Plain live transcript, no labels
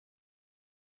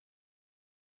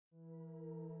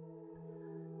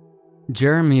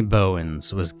Jeremy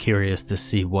Bowens was curious to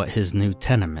see what his new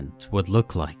tenement would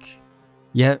look like.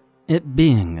 Yet, it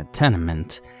being a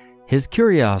tenement, his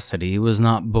curiosity was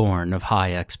not born of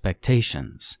high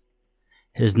expectations.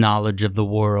 His knowledge of the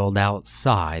world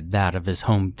outside that of his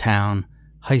hometown,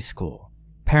 high school,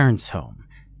 parents' home,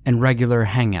 and regular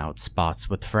hangout spots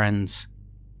with friends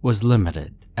was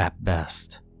limited at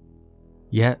best.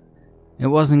 Yet, it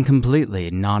wasn't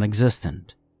completely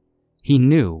non-existent. He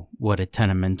knew what a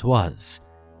tenement was,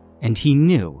 and he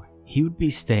knew he would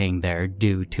be staying there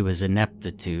due to his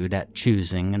ineptitude at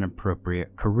choosing an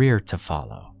appropriate career to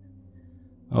follow.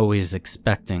 Always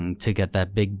expecting to get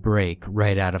that big break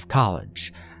right out of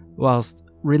college, whilst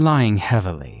relying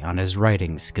heavily on his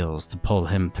writing skills to pull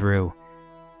him through,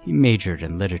 he majored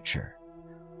in literature,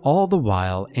 all the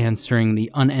while answering the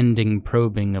unending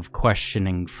probing of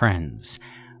questioning friends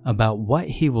about what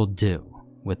he will do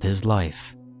with his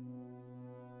life.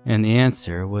 And the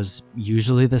answer was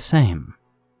usually the same.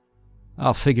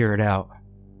 I'll figure it out.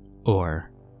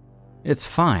 Or, it's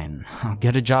fine, I'll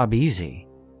get a job easy.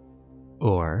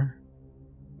 Or,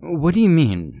 what do you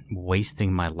mean,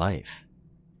 wasting my life?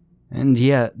 And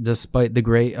yet, despite the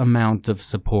great amount of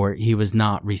support he was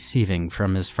not receiving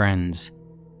from his friends,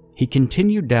 he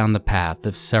continued down the path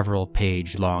of several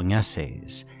page-long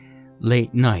essays,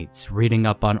 late nights reading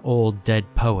up on old dead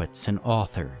poets and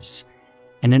authors,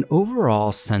 and an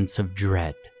overall sense of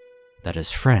dread that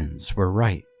his friends were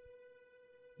right.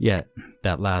 Yet,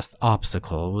 that last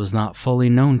obstacle was not fully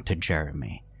known to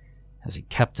Jeremy, as he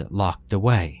kept it locked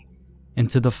away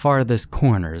into the farthest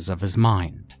corners of his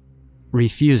mind,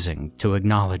 refusing to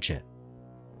acknowledge it.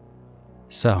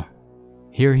 So,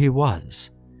 here he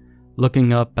was,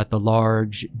 looking up at the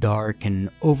large, dark, and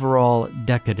overall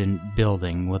decadent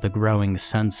building with a growing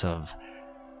sense of,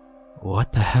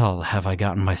 what the hell have I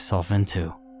gotten myself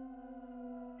into?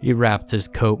 He wrapped his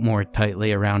coat more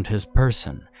tightly around his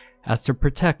person as to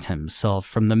protect himself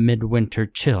from the midwinter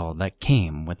chill that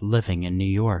came with living in New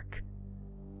York.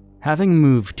 Having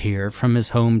moved here from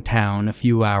his hometown a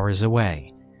few hours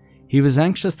away, he was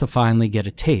anxious to finally get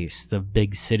a taste of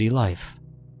big city life.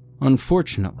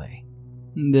 Unfortunately,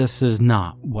 this is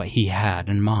not what he had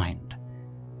in mind.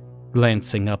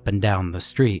 Glancing up and down the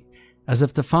street, as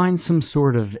if to find some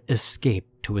sort of escape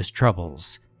to his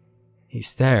troubles, he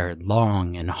stared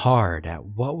long and hard at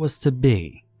what was to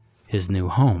be his new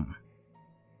home.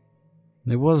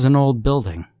 It was an old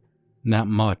building, that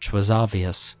much was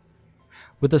obvious,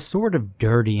 with a sort of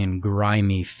dirty and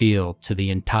grimy feel to the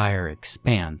entire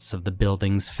expanse of the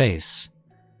building's face,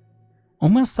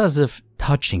 almost as if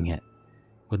touching it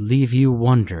would leave you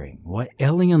wondering what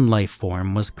alien life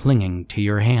form was clinging to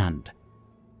your hand.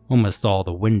 Almost all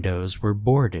the windows were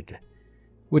boarded,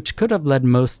 which could have led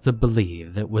most to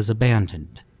believe it was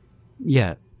abandoned.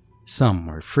 Yet, some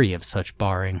were free of such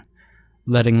barring,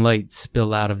 letting light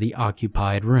spill out of the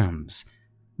occupied rooms,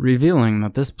 revealing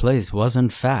that this place was in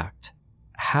fact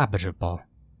habitable.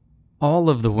 All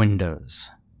of the windows,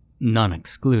 none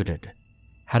excluded,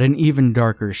 had an even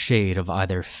darker shade of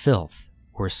either filth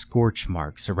or scorch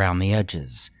marks around the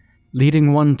edges,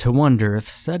 leading one to wonder if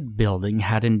said building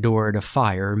had endured a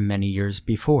fire many years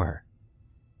before.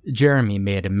 Jeremy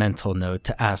made a mental note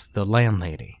to ask the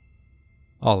landlady.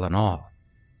 All in all,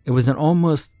 it was an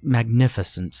almost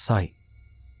magnificent sight,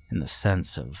 in the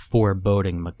sense of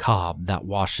foreboding macabre that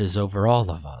washes over all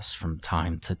of us from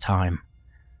time to time.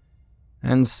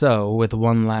 And so, with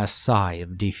one last sigh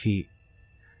of defeat,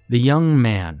 the young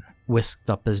man whisked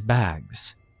up his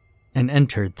bags and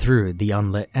entered through the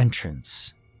unlit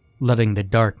entrance, letting the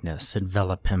darkness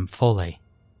envelop him fully.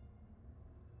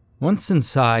 Once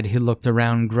inside, he looked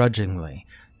around grudgingly,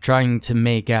 trying to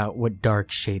make out what dark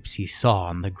shapes he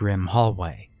saw in the grim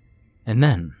hallway, and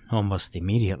then, almost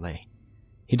immediately,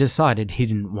 he decided he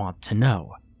didn't want to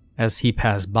know, as he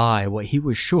passed by what he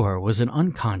was sure was an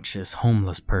unconscious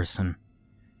homeless person.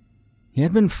 He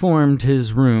had been informed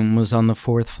his room was on the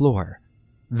 4th floor,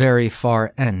 very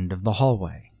far end of the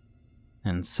hallway,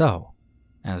 and so,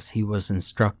 as he was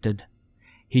instructed,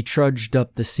 he trudged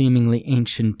up the seemingly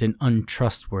ancient and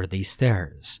untrustworthy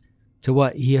stairs to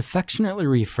what he affectionately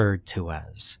referred to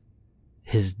as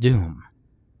his doom.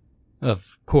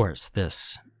 Of course,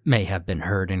 this may have been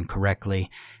heard incorrectly,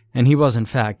 and he was in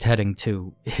fact heading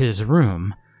to his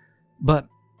room, but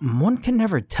one can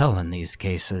never tell in these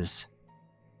cases.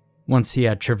 Once he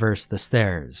had traversed the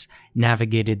stairs,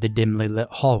 navigated the dimly lit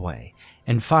hallway,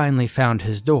 and finally found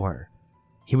his door,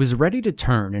 he was ready to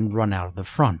turn and run out of the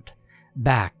front,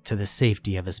 back to the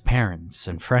safety of his parents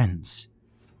and friends.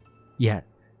 Yet,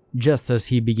 just as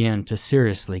he began to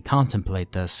seriously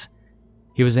contemplate this,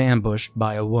 He was ambushed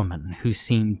by a woman who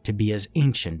seemed to be as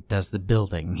ancient as the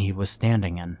building he was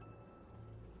standing in.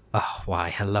 "Oh, why,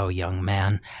 hello, young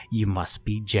man. You must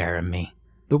be Jeremy,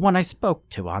 the one I spoke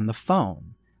to on the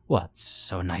phone. Well, it's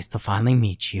so nice to finally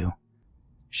meet you."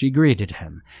 She greeted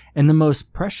him in the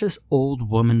most precious old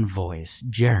woman voice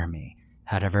Jeremy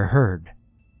had ever heard.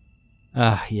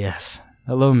 "Ah, yes.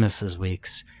 Hello, Mrs.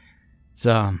 Weeks.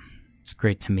 It's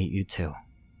great to meet you too,"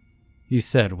 he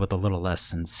said with a little less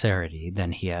sincerity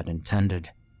than he had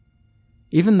intended.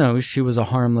 Even though she was a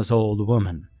harmless old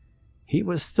woman, he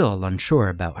was still unsure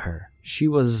about her. She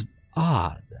was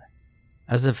odd,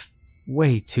 as if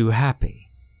way too happy.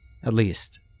 At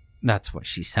least, that's what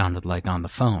she sounded like on the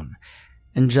phone.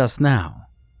 And just now,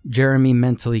 Jeremy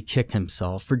mentally kicked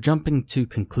himself for jumping to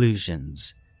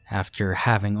conclusions after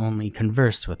having only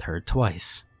conversed with her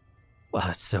twice. "Well,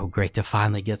 it's so great to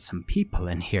finally get some people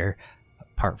in here,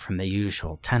 apart from the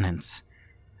usual tenants.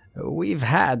 We've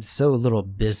had so little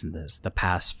business the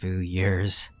past few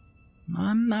years.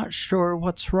 I'm not sure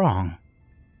what's wrong."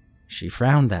 She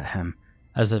frowned at him,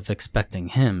 as if expecting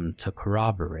him to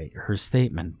corroborate her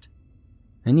statement.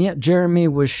 And yet Jeremy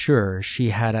was sure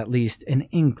she had at least an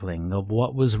inkling of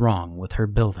what was wrong with her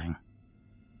building.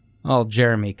 All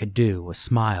Jeremy could do was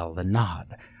smile and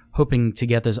nod, hoping to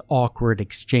get this awkward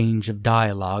exchange of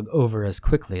dialogue over as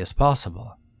quickly as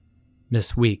possible.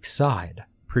 Miss Weeks sighed,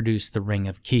 produced a ring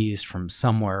of keys from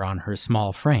somewhere on her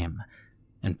small frame,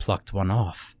 and plucked one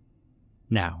off.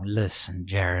 "Now listen,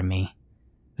 Jeremy.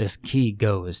 This key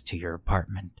goes to your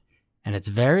apartment, and it's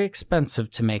very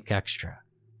expensive to make extra,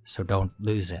 so don't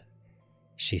lose it,"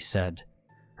 she said,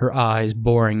 her eyes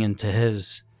boring into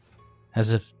his,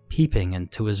 as if peeping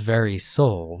into his very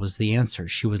soul was the answer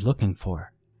she was looking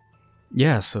for.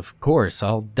 "Yes, of course,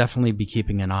 I'll definitely be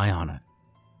keeping an eye on it,"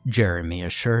 Jeremy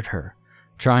assured her,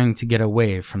 trying to get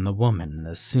away from the woman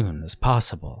as soon as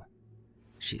possible.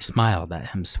 She smiled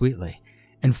at him sweetly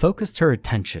and focused her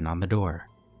attention on the door.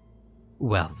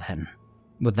 "Well then,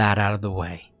 with that out of the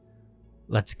way,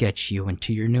 let's get you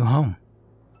into your new home."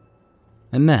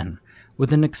 And then,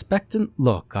 with an expectant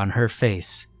look on her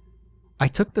face, I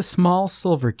took the small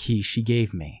silver key she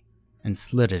gave me and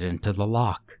slid it into the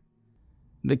lock.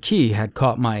 The key had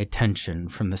caught my attention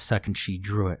from the second she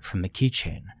drew it from the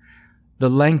keychain. The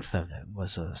length of it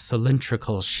was a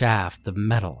cylindrical shaft of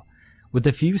metal, with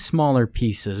a few smaller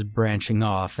pieces branching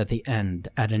off at the end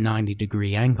at a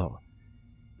 90-degree angle.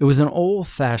 It was an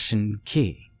old-fashioned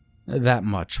key, that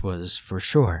much was for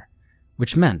sure,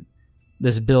 which meant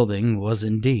this building was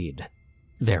indeed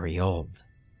very old.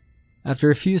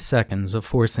 After a few seconds of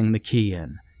forcing the key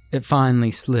in, it finally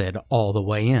slid all the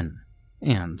way in,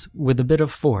 and, with a bit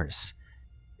of force,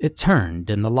 it turned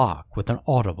in the lock with an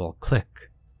audible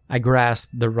click. I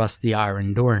grasped the rusty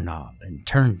iron doorknob and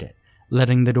turned it,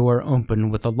 letting the door open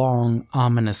with a long,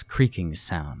 ominous creaking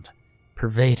sound,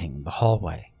 pervading the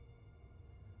hallway.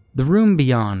 The room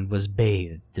beyond was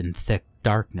bathed in thick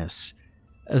darkness,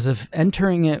 as if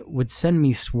entering it would send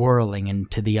me swirling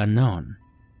into the unknown.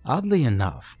 Oddly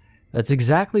enough, that's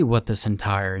exactly what this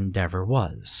entire endeavor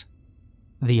was.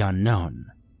 The unknown.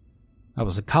 I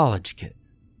was a college kid,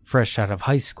 fresh out of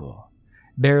high school,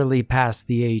 barely past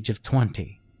the age of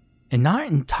 20, and not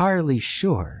entirely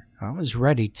sure I was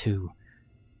ready to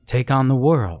take on the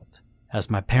world, as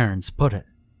my parents put it.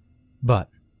 But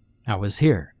I was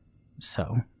here,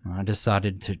 so I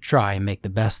decided to try and make the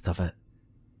best of it.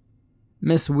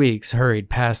 Miss Weeks hurried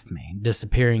past me,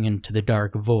 disappearing into the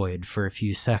dark void for a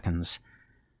few seconds,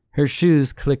 her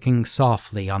shoes clicking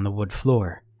softly on the wood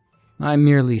floor. I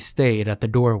merely stayed at the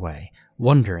doorway,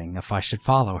 wondering if I should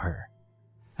follow her.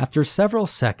 After several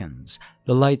seconds,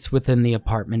 the lights within the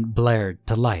apartment blared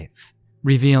to life,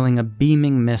 revealing a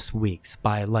beaming Miss Weeks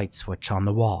by a light switch on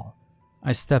the wall.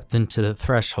 I stepped into the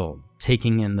threshold,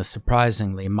 taking in the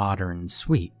surprisingly modern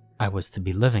suite I was to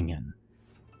be living in.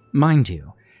 Mind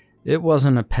you, it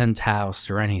wasn't a penthouse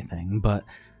or anything, but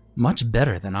much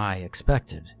better than I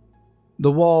expected.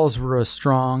 The walls were a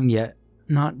strong yet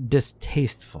not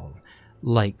distasteful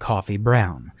light coffee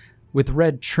brown, with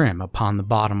red trim upon the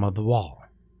bottom of the wall.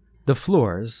 The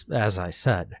floors, as I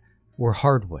said, were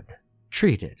hardwood,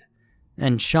 treated,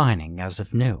 and shining as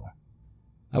if new.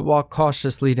 I walked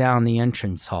cautiously down the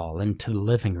entrance hall into the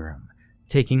living room,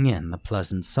 taking in the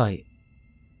pleasant sight.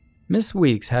 Miss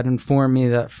Weeks had informed me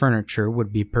that furniture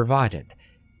would be provided,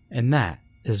 and that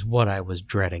is what I was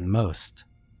dreading most.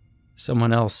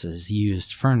 Someone else's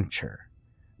used furniture,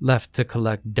 left to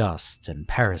collect dust and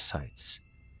parasites.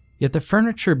 Yet the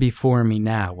furniture before me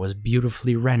now was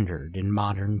beautifully rendered in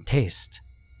modern taste.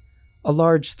 A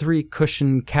large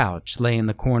 3-cushioned couch lay in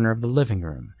the corner of the living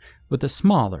room, with a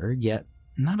smaller, yet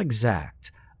not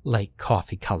exact, light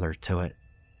coffee color to it.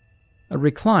 A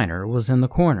recliner was in the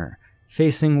corner,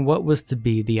 facing what was to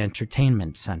be the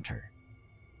entertainment center.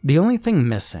 The only thing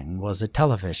missing was a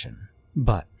television,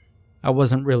 but I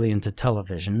wasn't really into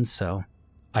television, so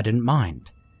I didn't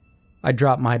mind. I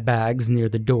dropped my bags near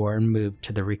the door and moved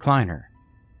to the recliner.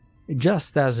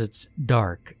 Just as its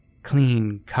dark,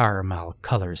 clean caramel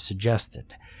color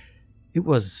suggested, it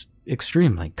was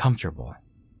extremely comfortable.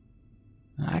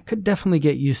 I could definitely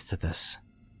get used to this.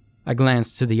 I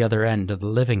glanced to the other end of the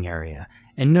living area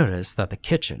and noticed that the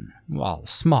kitchen, while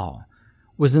small,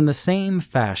 was in the same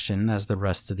fashion as the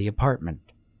rest of the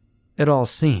apartment. It all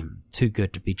seemed too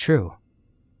good to be true.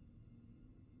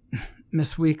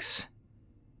 "Miss Weeks,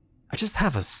 I just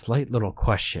have a slight little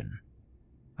question,"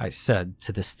 I said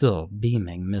to the still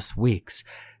beaming Miss Weeks,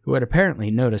 who had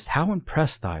apparently noticed how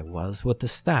impressed I was with the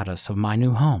status of my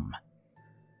new home.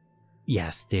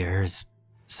 "Yes, dear, is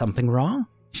something wrong?"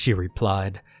 she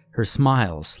replied, her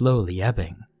smile slowly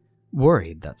ebbing,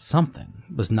 worried that something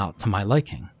was not to my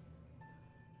liking.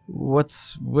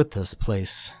 "What's with this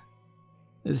place?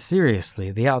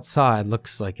 Seriously, the outside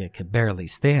looks like it could barely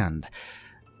stand.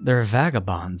 There are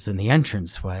vagabonds in the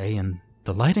entranceway, and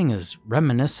the lighting is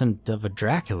reminiscent of a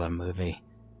Dracula movie,"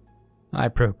 I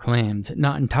proclaimed,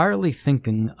 not entirely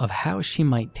thinking of how she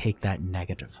might take that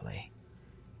negatively.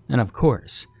 And of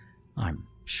course, I'm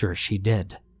sure she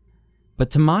did. But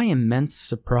to my immense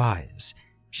surprise,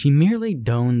 she merely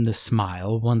donned the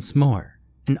smile once more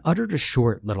and uttered a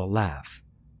short little laugh.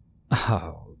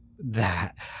 "Oh,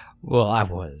 that. Well, I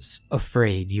was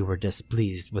afraid you were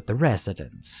displeased with the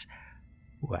residents.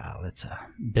 Well, it's a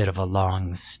bit of a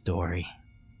long story,"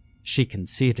 she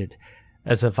conceded,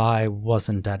 as if I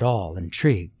wasn't at all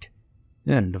intrigued.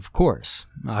 And of course,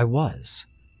 I was.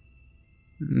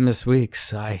 "Miss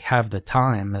Weeks, I have the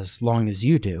time as long as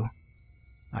you do,"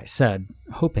 I said,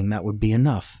 hoping that would be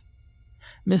enough.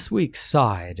 Miss Weeks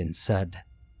sighed and said,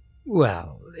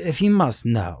 "Well, if you must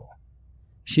know."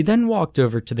 She then walked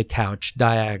over to the couch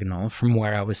diagonal from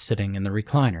where I was sitting in the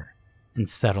recliner and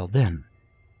settled in,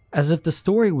 as if the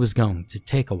story was going to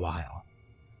take a while.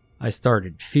 I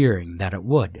started fearing that it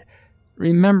would,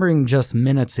 remembering just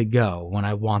minutes ago when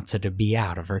I wanted to be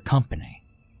out of her company.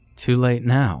 Too late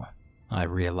now, I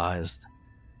realized.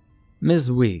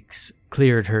 Ms. Weeks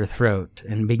cleared her throat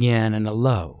and began in a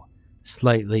low,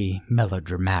 slightly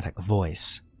melodramatic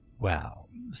voice. "Well,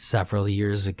 several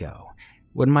years ago,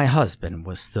 when my husband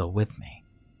was still with me,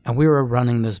 and we were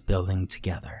running this building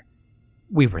together,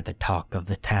 we were the talk of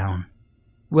the town.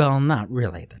 Well, not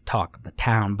really the talk of the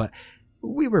town, but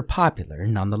we were popular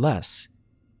nonetheless.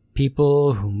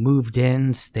 People who moved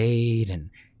in stayed,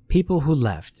 and people who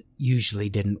left usually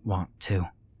didn't want to.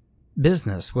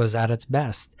 Business was at its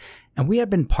best, and we had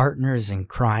been partners in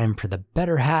crime for the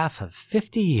better half of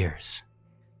 50 years.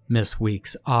 Miss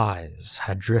Weeks' eyes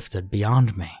had drifted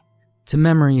beyond me, to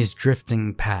memories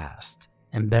drifting past,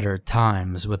 and better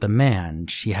times with a man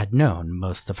she had known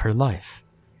most of her life.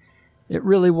 It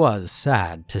really was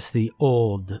sad to see the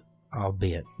old,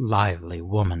 albeit lively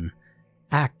woman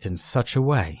act in such a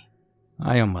way.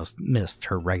 I almost missed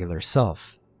her regular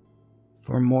self.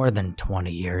 For more than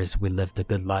 20 years we lived a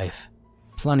good life.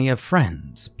 Plenty of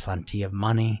friends, plenty of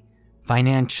money,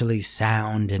 financially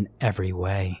sound in every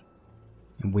way.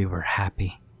 And we were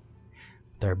happy.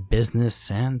 With our business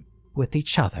and with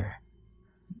each other.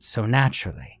 So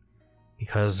naturally,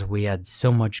 because we had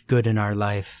so much good in our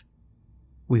life,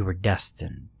 we were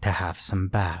destined to have some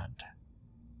bad.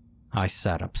 I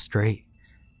sat up straight,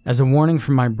 as a warning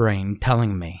from my brain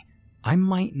telling me I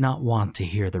might not want to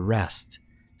hear the rest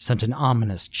sent an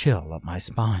ominous chill up my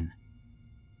spine.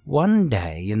 One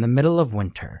day in the middle of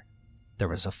winter, there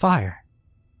was a fire.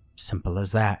 Simple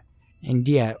as that. And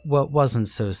yet what wasn't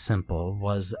so simple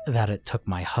was that it took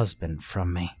my husband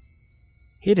from me.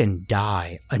 He didn't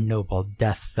die a noble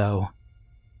death, though.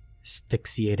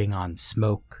 Asphyxiating on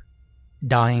smoke,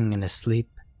 dying in his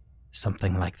sleep,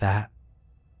 something like that.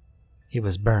 He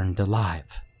was burned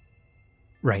alive,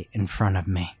 right in front of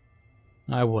me.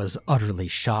 I was utterly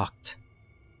shocked.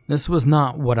 This was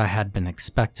not what I had been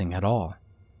expecting at all.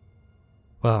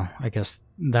 Well, I guess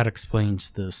that explains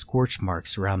the scorch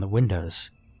marks around the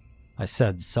windows, I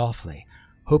said softly,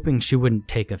 hoping she wouldn't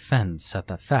take offense at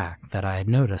the fact that I had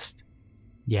noticed.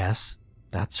 Yes,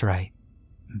 that's right.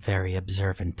 Very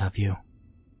observant of you,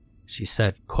 she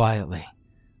said quietly,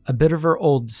 a bit of her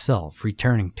old self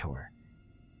returning to her.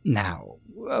 Now,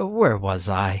 where was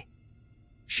I?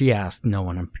 She asked no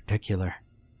one in particular.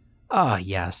 Ah,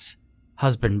 yes.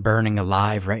 Husband burning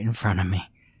alive right in front of me.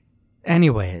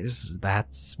 Anyways,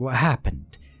 that's what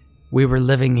happened. We were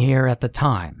living here at the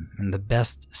time in the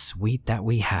best suite that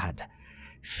we had,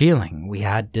 feeling we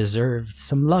had deserved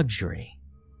some luxury.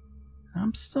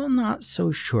 I'm still not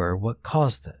so sure what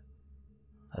caused it.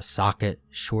 A socket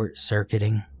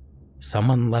short-circuiting?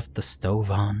 Someone left the stove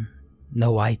on?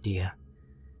 No idea.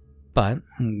 But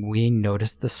we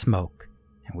noticed the smoke,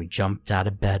 and we jumped out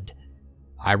of bed.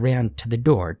 I ran to the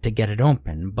door to get it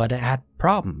open, but it had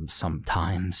problems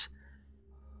sometimes.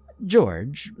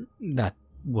 George, that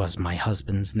was my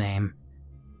husband's name,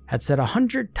 had said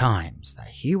 100 times that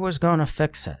he was going to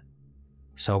fix it.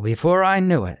 So before I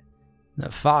knew it,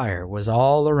 the fire was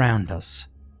all around us,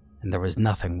 and there was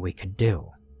nothing we could do.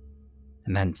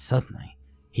 And then suddenly,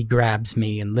 he grabs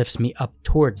me and lifts me up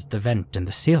towards the vent in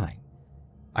the ceiling.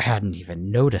 I hadn't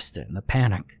even noticed it in the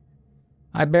panic.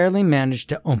 I barely managed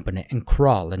to open it and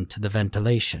crawl into the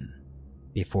ventilation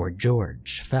before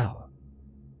George fell.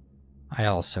 I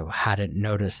also hadn't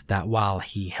noticed that while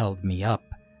he held me up,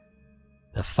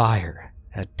 the fire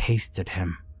had tasted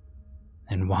him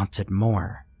and wanted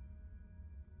more.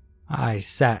 I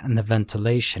sat in the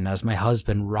ventilation as my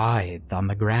husband writhed on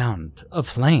the ground,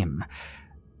 aflame.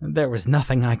 There was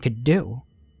nothing I could do.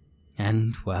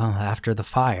 And, well, after the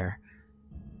fire,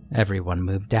 everyone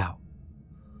moved out.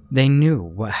 They knew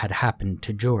what had happened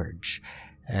to George,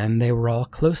 and they were all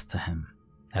close to him,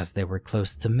 as they were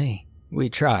close to me. We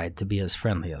tried to be as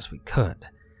friendly as we could,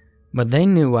 but they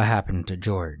knew what happened to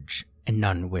George, and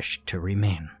none wished to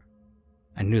remain.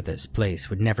 I knew this place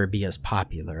would never be as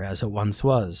popular as it once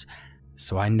was,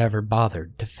 so I never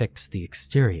bothered to fix the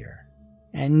exterior,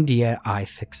 and yet I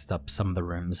fixed up some of the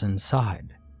rooms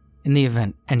inside, in the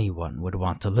event anyone would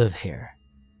want to live here.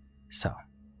 So,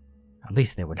 at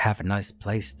least they would have a nice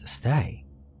place to stay.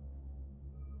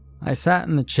 I sat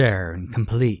in the chair in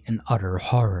complete and utter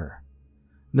horror.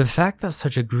 The fact that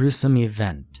such a gruesome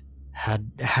event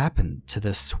had happened to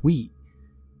this sweet,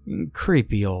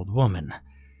 creepy old woman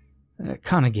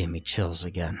kinda gave me chills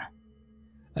again.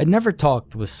 I'd never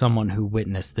talked with someone who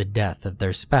witnessed the death of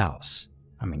their spouse.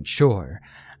 I mean, sure,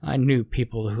 I knew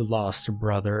people who lost a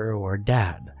brother or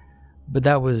dad, but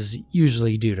that was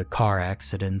usually due to car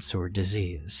accidents or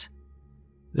disease.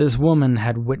 This woman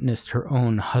had witnessed her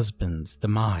own husband's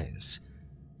demise,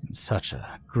 and such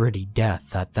a gritty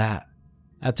death at that.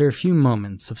 After a few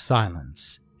moments of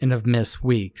silence, and of Miss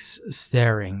Weeks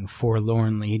staring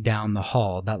forlornly down the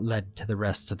hall that led to the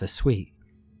rest of the suite,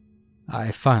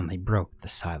 I finally broke the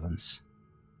silence.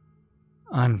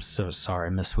 "I'm so sorry,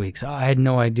 Miss Weeks. I had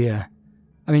no idea.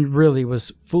 I mean, really, it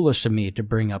was foolish of me to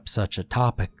bring up such a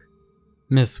topic."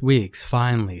 Miss Weeks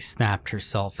finally snapped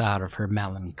herself out of her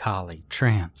melancholy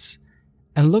trance,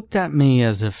 and looked at me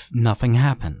as if nothing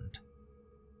happened.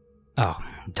 "Oh,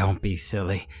 don't be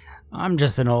silly. I'm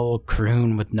just an old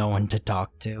croon with no one to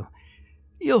talk to.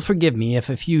 You'll forgive me if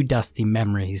a few dusty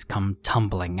memories come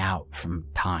tumbling out from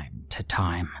time to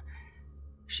time."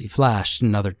 She flashed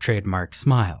another trademark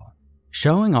smile,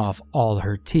 showing off all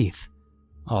her teeth,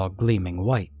 all gleaming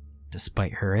white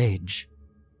despite her age.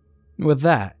 With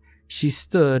that, she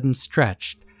stood and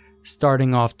stretched,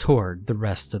 starting off toward the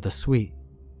rest of the suite.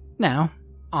 "Now,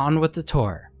 on with the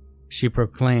tour," she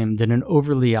proclaimed in an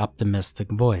overly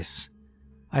optimistic voice.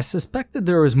 I suspected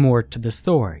there was more to the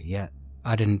story, yet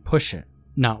I didn't push it,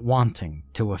 not wanting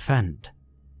to offend.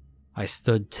 I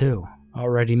stood too,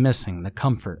 already missing the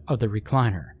comfort of the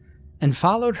recliner, and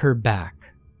followed her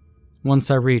back.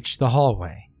 Once I reached the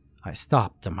hallway, I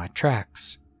stopped in my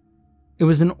tracks. It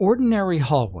was an ordinary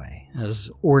hallway, as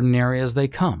ordinary as they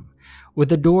come,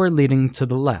 with a door leading to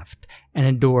the left and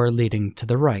a door leading to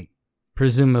the right,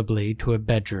 presumably to a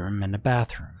bedroom and a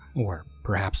bathroom, or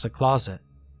perhaps a closet.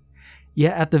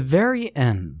 Yet at the very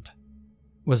end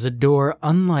was a door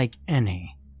unlike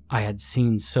any I had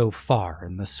seen so far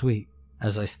in the suite.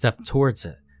 As I stepped towards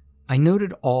it, I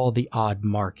noted all the odd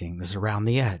markings around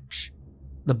the edge,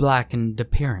 the blackened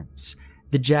appearance,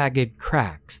 the jagged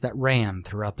cracks that ran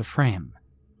throughout the frame,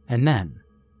 and then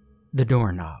the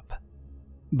doorknob,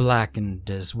 blackened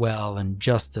as well and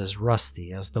just as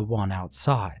rusty as the one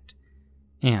outside,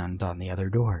 and on the other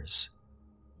doors.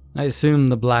 I assumed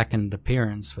the blackened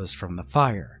appearance was from the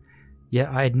fire, yet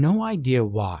I had no idea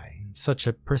why, in such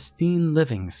a pristine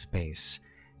living space,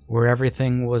 where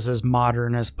everything was as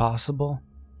modern as possible,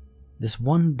 this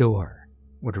one door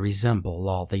would resemble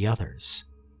all the others.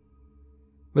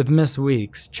 With Miss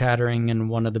Weeks chattering in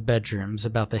one of the bedrooms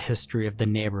about the history of the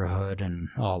neighborhood and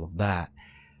all of that,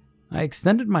 I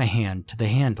extended my hand to the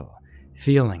handle,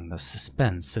 feeling the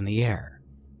suspense in the air.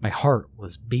 My heart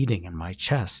was beating in my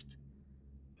chest,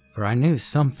 for I knew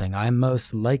something I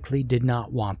most likely did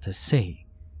not want to see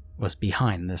was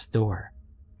behind this door.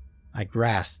 I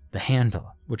grasped the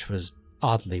handle which was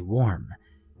oddly warm,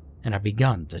 and I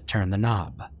begun to turn the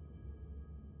knob.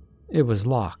 It was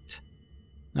locked.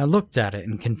 I looked at it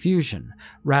in confusion,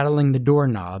 rattling the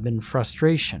doorknob in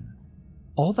frustration.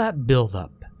 All that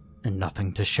build-up and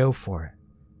nothing to show for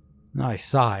it. I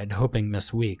sighed, hoping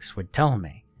Miss Weeks would tell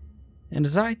me, and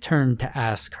as I turned to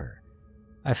ask her,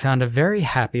 I found a very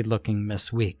happy-looking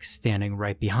Miss Weeks standing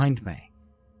right behind me.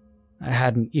 I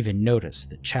hadn't even noticed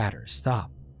the chatter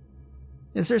stop.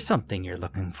 "Is there something you're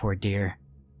looking for, dear?"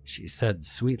 she said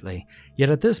sweetly, yet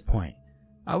at this point,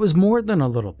 I was more than a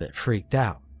little bit freaked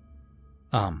out.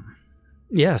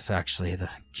 Yes, actually, the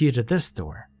key to this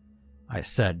door," I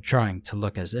said, trying to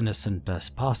look as innocent as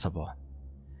possible.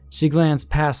 She glanced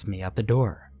past me at the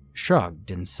door,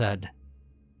 shrugged, and said,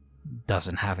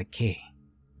 "Doesn't have a key."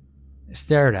 I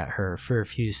stared at her for a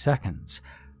few seconds,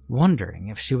 wondering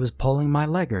if she was pulling my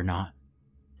leg or not.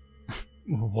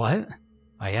 "What?"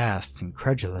 I asked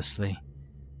incredulously.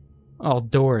 "All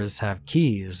doors have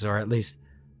keys, or at least,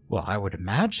 well, I would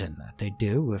imagine that they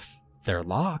do if they're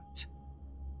locked."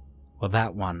 "Well,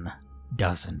 that one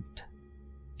doesn't,"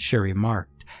 she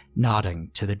remarked,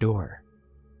 nodding to the door.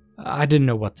 I didn't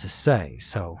know what to say,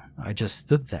 so I just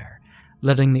stood there,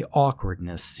 letting the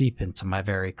awkwardness seep into my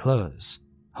very clothes,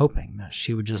 hoping that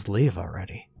she would just leave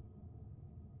already.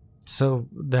 "So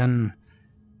then,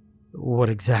 what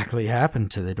exactly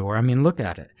happened to the door? I mean, look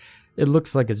at it. It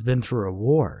looks like it's been through a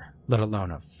war, let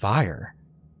alone a fire,"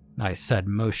 I said,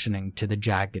 motioning to the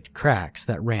jagged cracks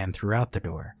that ran throughout the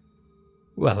door.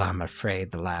 "Well, I'm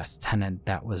afraid the last tenant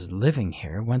that was living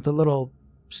here went a little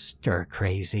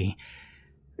stir-crazy.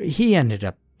 He ended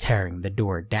up tearing the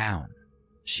door down,"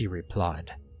 she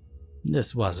replied.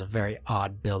 "This was a very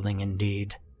odd building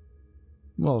indeed."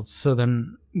 "Well, so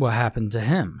then what happened to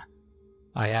him?"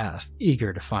 I asked,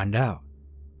 eager to find out.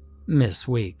 Miss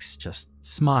Weeks just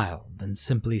smiled and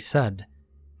simply said,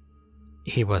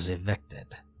 "He was evicted."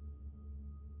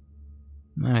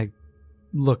 I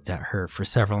looked at her for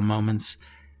several moments,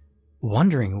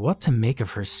 wondering what to make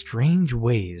of her strange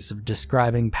ways of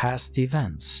describing past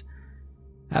events.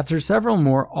 After several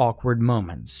more awkward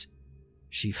moments,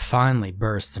 she finally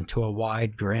burst into a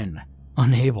wide grin,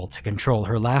 unable to control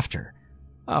her laughter.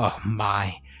 "Oh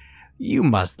my, you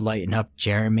must lighten up,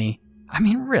 Jeremy. I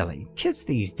mean, really, kids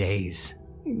these days,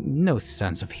 no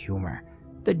sense of humor.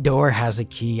 The door has a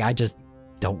key, I just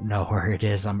don't know where it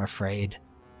is, I'm afraid."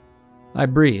 I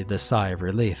breathed a sigh of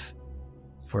relief.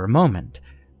 For a moment,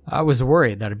 I was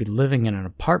worried that I'd be living in an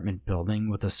apartment building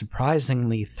with a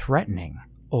surprisingly threatening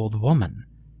old woman.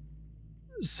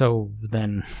 "So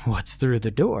then, what's through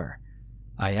the door?"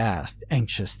 I asked,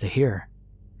 anxious to hear.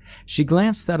 She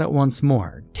glanced at it once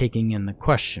more, taking in the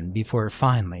question before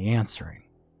finally answering.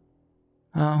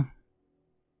 "Oh,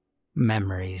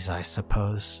 memories, I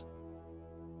suppose."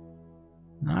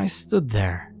 I stood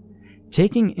there,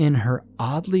 taking in her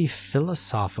oddly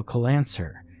philosophical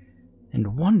answer,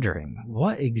 and wondering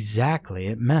what exactly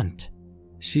it meant.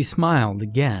 She smiled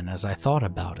again as I thought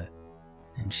about it,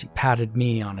 and she patted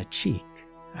me on a cheek,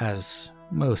 as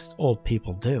most old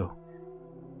people do.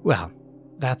 "Well,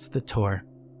 that's the tour.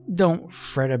 Don't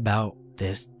fret about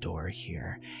this door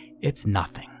here. It's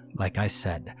nothing, like I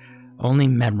said, only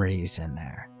memories in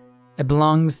there. It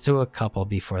belongs to a couple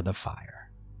before the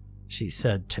fire," she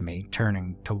said to me,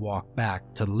 turning to walk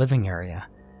back to the living area.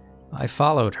 I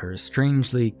followed her,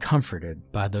 strangely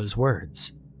comforted by those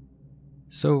words.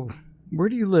 "So, where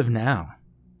do you live now?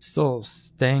 Still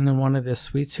staying in one of the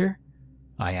suites here?"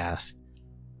 I asked.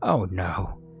 "Oh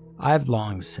no, I've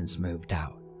long since moved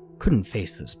out. Couldn't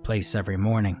face this place every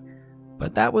morning,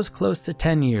 but that was close to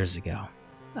 10 years ago.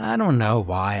 I don't know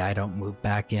why I don't move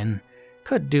back in.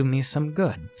 Could do me some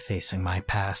good facing my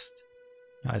past."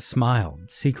 I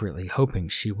smiled, secretly hoping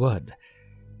she would.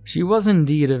 She was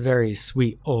indeed a very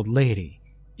sweet old lady,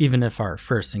 even if our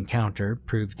first encounter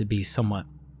proved to be somewhat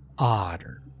odd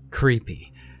or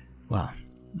creepy. Well,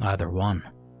 either one.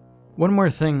 "One more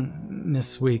thing,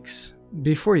 Miss Weeks,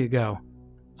 before you go,"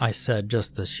 I said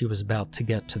just as she was about to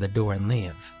get to the door and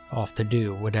leave, off to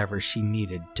do whatever she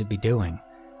needed to be doing.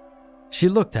 She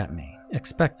looked at me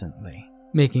expectantly,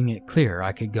 making it clear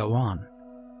I could go on.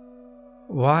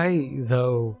 "Why,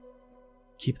 though,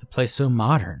 keep the place so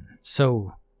modern,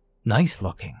 so nice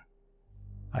looking?"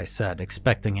 I said,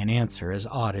 expecting an answer as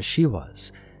odd as she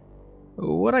was.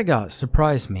 What I got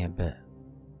surprised me a bit.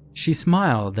 She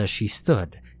smiled as she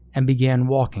stood and began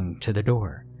walking to the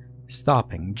door,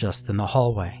 stopping just in the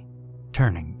hallway,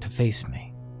 turning to face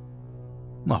me.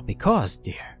 "Well, because,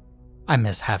 dear, I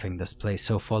miss having this place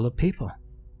so full of people.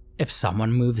 If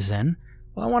someone moves in,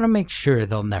 well, I want to make sure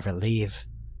they'll never leave."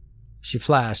 She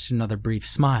flashed another brief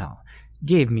smile,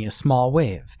 gave me a small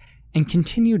wave, and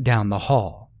continued down the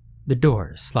hall, the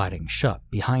doors sliding shut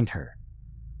behind her.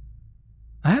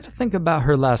 I had to think about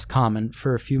her last comment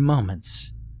for a few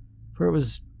moments, for it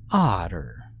was odd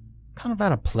or kind of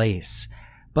out of place,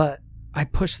 but I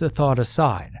pushed the thought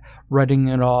aside, writing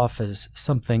it off as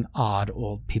something odd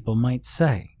old people might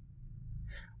say.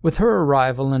 With her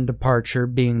arrival and departure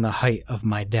being the height of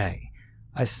my day,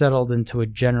 I settled into a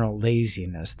general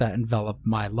laziness that enveloped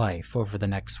my life over the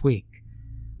next week.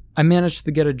 I managed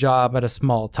to get a job at a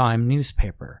small-time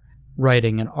newspaper,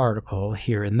 writing an article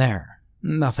here and there,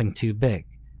 nothing too big.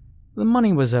 The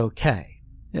money was okay.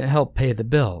 It helped pay the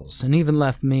bills, and even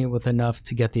left me with enough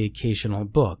to get the occasional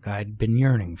book I'd been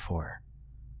yearning for.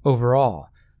 Overall,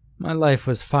 my life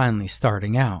was finally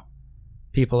starting out.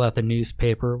 People at the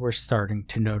newspaper were starting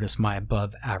to notice my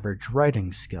above-average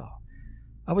writing skill.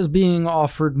 I was being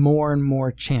offered more and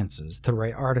more chances to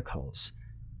write articles,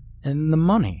 and the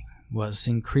money was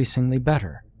increasingly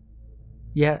better.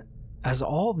 Yet, as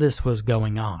all this was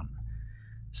going on,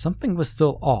 something was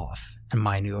still off in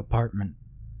my new apartment.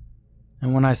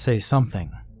 And when I say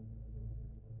something,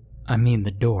 I mean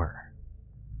the door.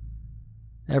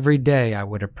 Every day I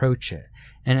would approach it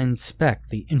and inspect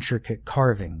the intricate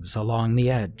carvings along the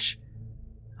edge.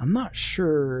 I'm not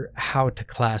sure how to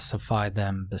classify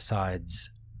them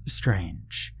besides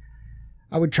strange.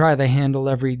 I would try the handle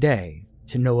every day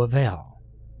to no avail.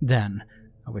 Then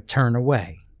I would turn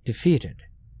away, defeated.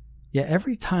 Yet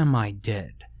every time I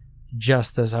did,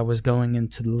 just as I was going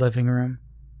into the living room,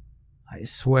 I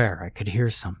swear I could hear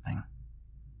something.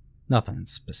 Nothing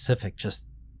specific, just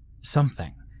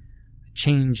something. A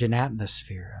change in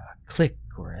atmosphere, a click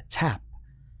or a tap.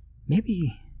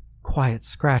 Maybe quiet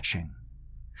scratching,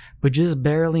 but just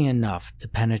barely enough to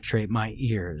penetrate my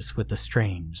ears with a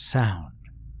strange sound.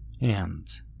 And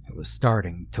it was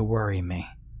starting to worry me.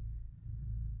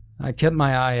 I kept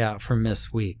my eye out for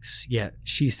Miss Weeks, yet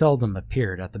she seldom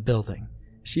appeared at the building.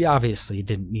 She obviously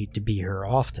didn't need to be here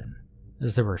often,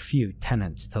 as there were few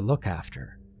tenants to look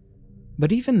after.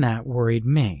 But even that worried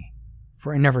me,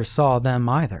 for I never saw them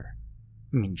either.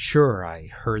 I mean, sure, I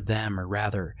heard them, or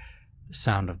rather, the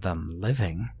sound of them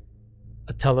living.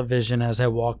 A television as I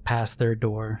walked past their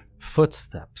door,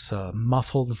 footsteps, a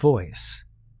muffled voice.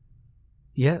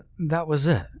 Yet that was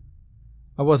it.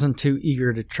 I wasn't too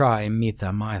eager to try and meet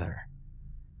them either.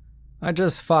 I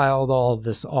just filed all of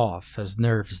this off as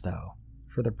nerves, though,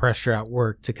 for the pressure at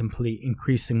work to complete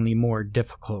increasingly more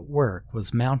difficult work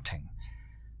was mounting.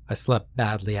 I slept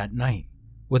badly at night,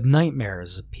 with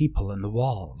nightmares of people in the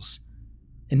walls.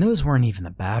 And those weren't even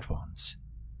the bad ones.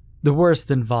 The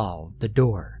worst involved the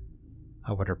door.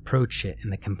 I would approach it in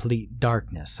the complete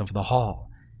darkness of the hall,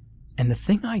 and the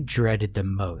thing I dreaded the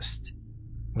most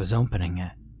was opening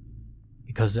it,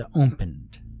 because it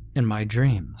opened in my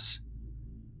dreams.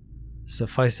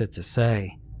 Suffice it to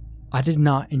say, I did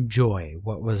not enjoy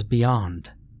what was beyond.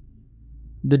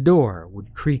 The door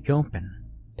would creak open,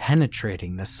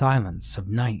 penetrating the silence of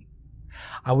night.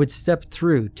 I would step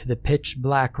through to the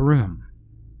pitch-black room,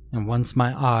 and once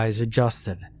my eyes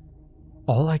adjusted,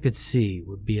 all I could see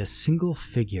would be a single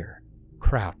figure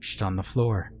crouched on the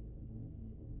floor.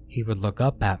 He would look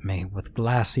up at me with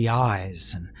glassy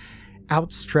eyes and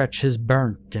outstretch his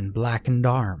burnt and blackened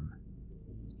arm.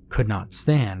 Could not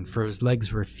stand, for his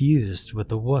legs were fused with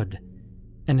the wood,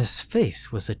 and his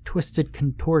face was a twisted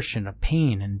contortion of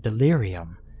pain and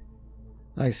delirium.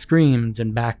 I screamed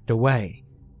and backed away,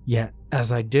 yet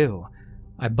as I do,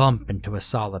 I bump into a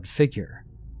solid figure.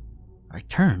 I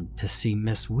turned to see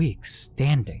Miss Weeks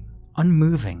standing,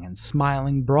 unmoving and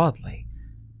smiling broadly,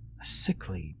 a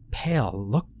sickly, pale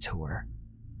look to her,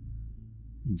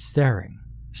 and staring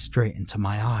straight into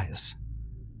my eyes.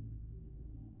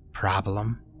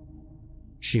 "Problem?"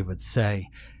 she would say,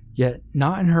 yet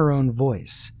not in her own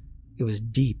voice. It was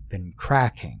deep and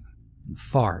cracking, and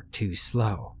far too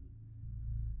slow.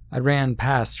 I ran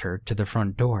past her to the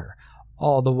front door,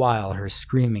 all the while her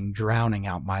screaming drowning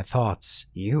out my thoughts.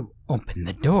 "You open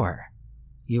the door!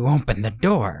 You open the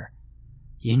door!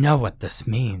 You know what this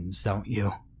means, don't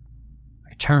you?"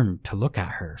 I turned to look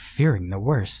at her, fearing the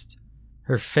worst.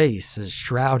 Her face is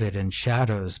shrouded in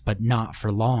shadows, but not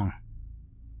for long.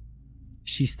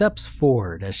 She steps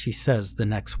forward as she says the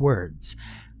next words,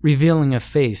 revealing a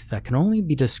face that can only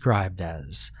be described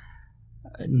as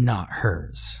not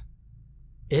hers.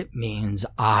 "It means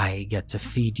I get to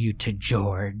feed you to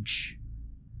George."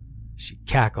 She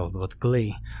cackled with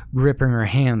glee, gripping her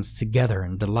hands together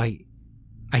in delight.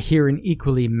 I hear an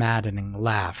equally maddening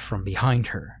laugh from behind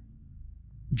her.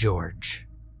 George.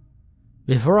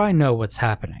 Before I know what's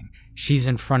happening, she's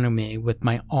in front of me with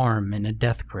my arm in a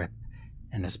death grip,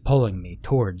 and is pulling me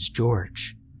towards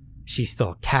George. She's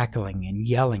still cackling and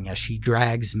yelling as she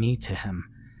drags me to him.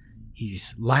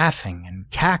 He's laughing and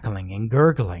cackling and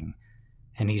gurgling,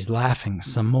 and he's laughing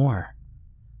some more.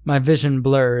 My vision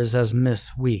blurs as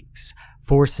Miss Weeks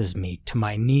forces me to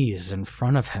my knees in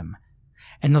front of him,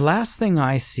 and the last thing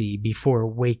I see before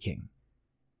waking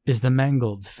is the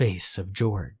mangled face of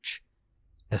George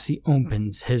as he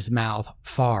opens his mouth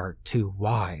far too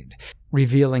wide,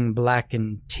 revealing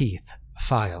blackened teeth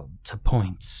filed to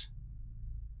points.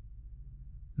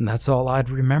 And that's all I'd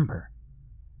remember.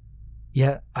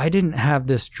 Yet I didn't have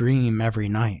this dream every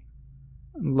night.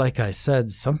 Like I said,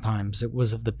 sometimes it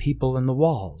was of the people in the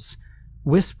walls,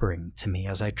 whispering to me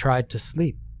as I tried to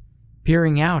sleep,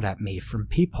 peering out at me from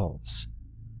peepholes.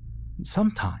 And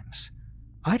sometimes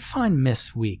I'd find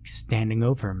Miss Weeks standing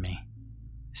over me,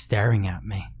 staring at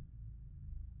me.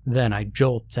 Then I'd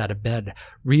jolt out of bed,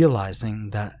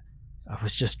 realizing that I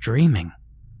was just dreaming.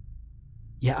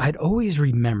 Yet I'd always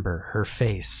remember her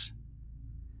face.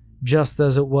 Just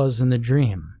as it was in the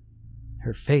dream,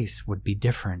 her face would be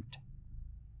different.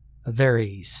 A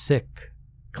very sick,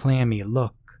 clammy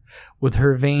look, with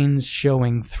her veins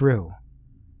showing through,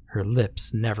 her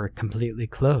lips never completely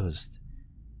closed,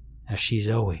 as she's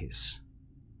always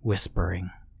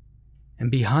whispering. And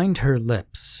behind her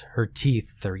lips, her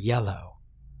teeth are yellow,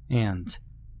 and,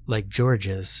 like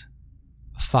George's,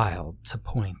 filed to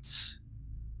points.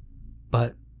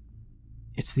 But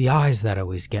it's the eyes that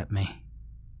always get me.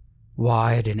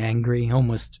 Wide and angry,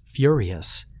 almost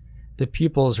furious. The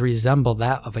pupils resemble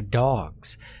that of a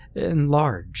dog's,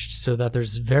 enlarged so that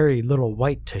there's very little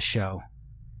white to show.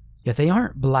 Yet they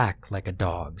aren't black like a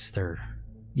dog's, they're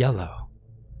yellow,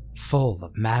 full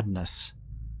of madness.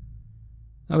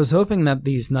 I was hoping that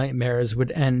these nightmares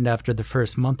would end after the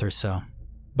first month or so,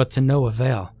 but to no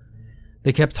avail.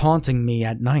 They kept haunting me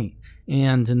at night,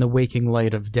 and in the waking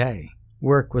light of day.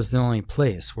 Work was the only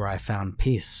place where I found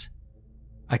peace.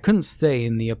 I couldn't stay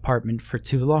in the apartment for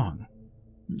too long.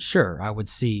 Sure, I would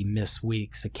see Miss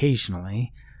Weeks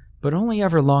occasionally, but only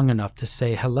ever long enough to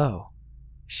say hello.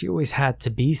 She always had to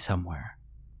be somewhere.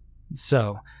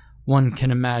 So, one can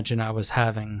imagine I was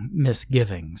having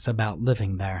misgivings about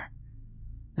living there.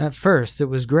 At first, it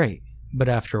was great, but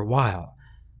after a while,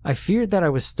 I feared that I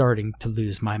was starting to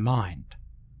lose my mind.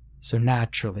 So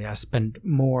naturally, I spent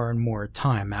more and more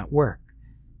time at work,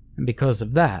 and because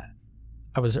of that,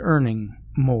 I was earning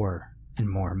more and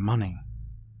more money.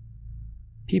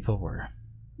 People were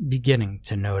beginning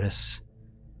to notice,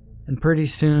 and pretty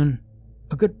soon,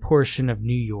 a good portion of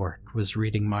New York was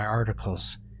reading my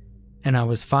articles, and I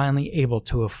was finally able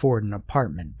to afford an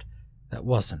apartment that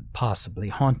wasn't possibly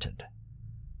haunted.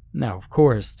 Now, of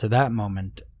course, to that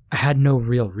moment, I had no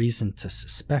real reason to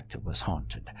suspect it was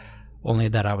haunted, only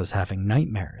that I was having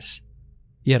nightmares.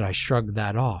 Yet I shrugged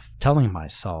that off, telling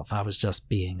myself I was just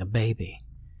being a baby.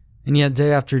 And yet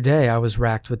day after day I was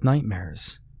racked with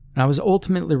nightmares, and I was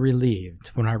ultimately relieved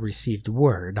when I received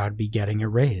word I'd be getting a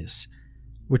raise,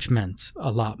 which meant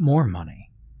a lot more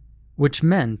money, which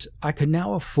meant I could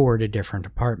now afford a different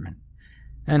apartment,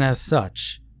 and as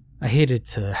such, I hated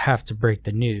to have to break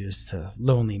the news to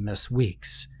lonely Miss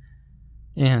Weeks.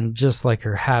 And just like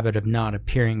her habit of not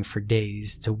appearing for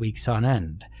days to weeks on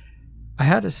end, I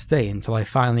had to stay until I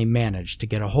finally managed to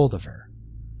get a hold of her.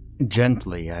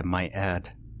 Gently, I might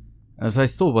add, as I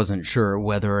still wasn't sure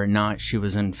whether or not she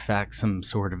was in fact some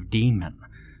sort of demon,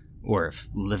 or if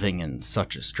living in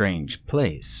such a strange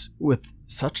place, with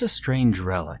such a strange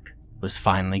relic, was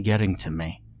finally getting to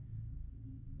me.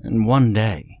 And one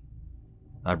day,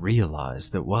 I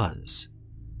realized it was.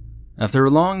 After a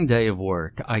long day of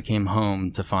work, I came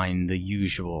home to find the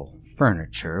usual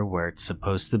furniture where it's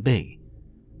supposed to be.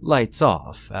 Lights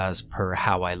off, as per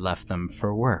how I left them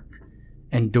for work,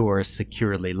 and doors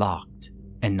securely locked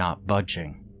and not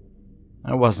budging.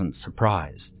 I wasn't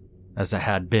surprised, as I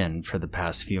had been for the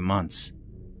past few months.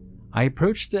 I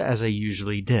approached it as I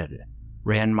usually did,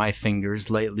 ran my fingers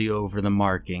lightly over the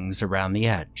markings around the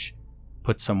edge,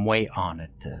 put some weight on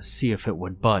it to see if it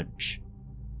would budge.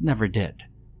 Never did.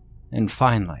 And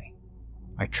finally,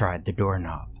 I tried the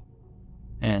doorknob.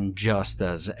 And just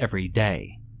as every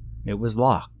day, it was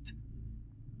locked.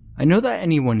 I know that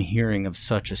anyone hearing of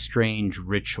such a strange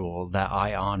ritual that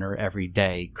I honor every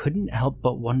day couldn't help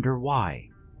but wonder why.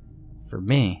 For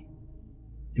me,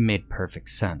 it made perfect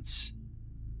sense.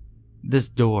 This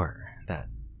door that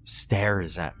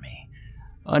stares at me,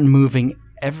 unmoving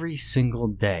every single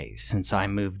day since I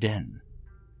moved in,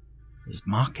 is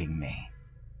mocking me.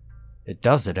 It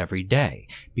does it every day,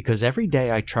 because every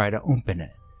day I try to open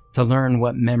it, to learn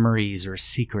what memories or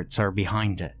secrets are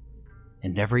behind it.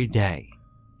 And every day,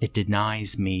 It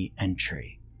denies me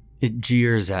entry. It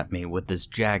jeers at me with its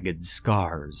jagged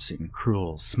scars and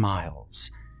cruel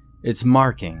smiles, its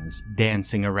markings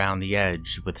dancing around the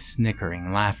edge with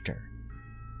snickering laughter.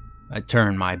 I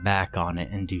turn my back on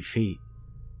it in defeat,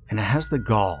 and it has the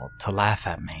gall to laugh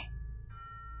at me.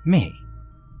 Me?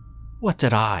 What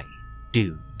did I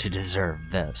do to deserve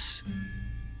this?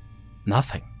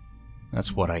 Nothing.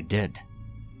 That's what I did.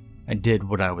 I did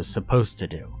what I was supposed to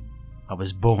do. I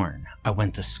was born, I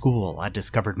went to school, I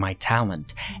discovered my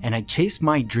talent, and I chased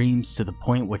my dreams to the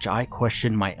point which I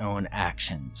questioned my own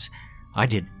actions. I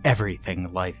did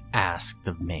everything life asked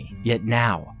of me, yet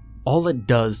now, all it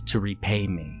does to repay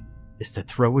me is to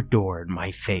throw a door in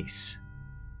my face.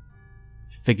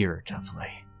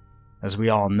 Figuratively, as we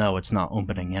all know it's not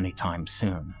opening anytime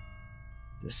soon.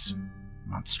 This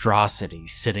monstrosity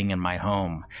sitting in my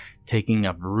home, taking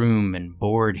up room and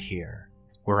board here,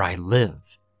 where I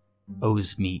live,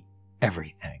 owes me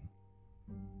everything.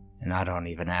 And I don't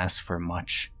even ask for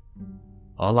much.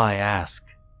 All I ask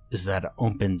is that it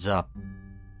opens up.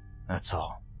 That's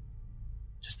all.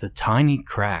 Just a tiny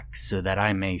crack so that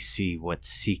I may see what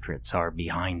secrets are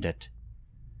behind it.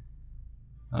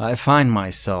 I find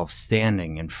myself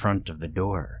standing in front of the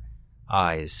door,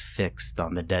 eyes fixed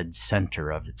on the dead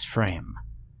center of its frame.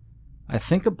 I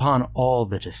think upon all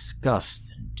the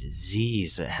disgust and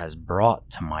disease it has brought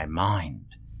to my mind.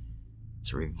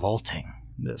 It's revolting,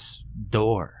 this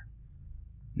door.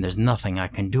 And there's nothing I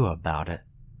can do about it.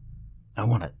 I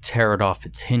want to tear it off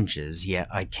its hinges, yet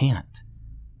I can't.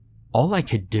 All I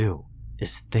could do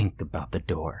is think about the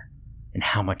door, and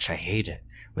how much I hate it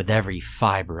with every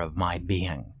fiber of my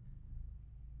being.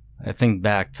 I think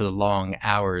back to the long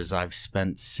hours I've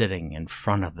spent sitting in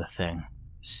front of the thing,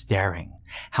 staring,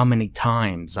 how many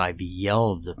times I've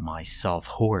yelled at myself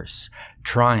hoarse,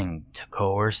 trying to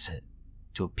coerce it,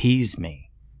 to appease me.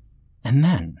 And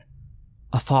then,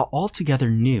 a thought altogether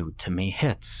new to me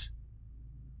hits.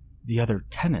 The other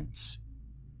tenants.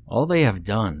 All they have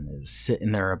done is sit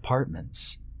in their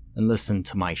apartments and listen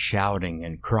to my shouting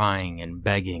and crying and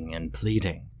begging and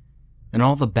pleading. And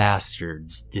all the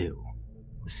bastards do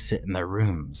was sit in their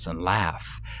rooms and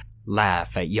laugh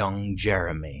at young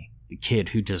Jeremy, the kid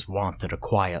who just wanted a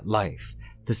quiet life,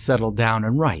 to settle down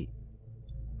and write.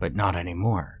 But not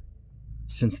anymore.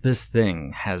 Since this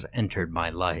thing has entered my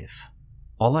life,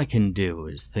 all I can do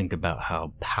is think about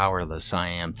how powerless I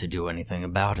am to do anything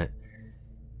about it.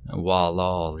 And while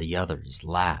all the others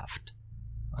laughed,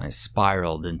 I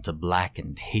spiraled into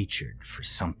blackened hatred for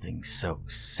something so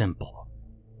simple.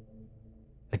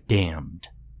 A damned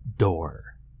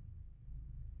door.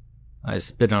 I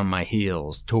spit on my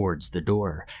heels towards the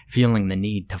door, feeling the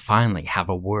need to finally have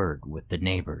a word with the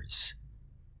neighbors.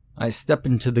 I step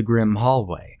into the grim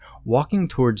hallway, walking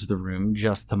towards the room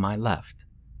just to my left,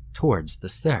 towards the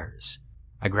stairs.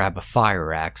 I grab a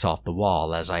fire axe off the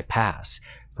wall as I pass,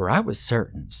 for I was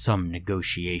certain some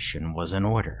negotiation was in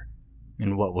order.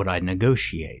 And what would I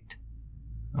negotiate?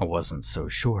 I wasn't so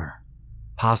sure.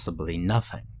 Possibly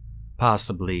nothing.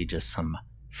 Possibly just some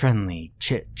friendly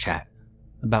chit-chat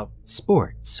about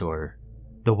sports or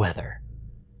the weather.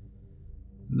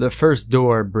 The first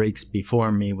door breaks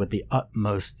before me with the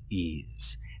utmost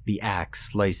ease. The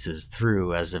axe slices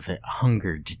through as if it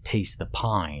hungered to taste the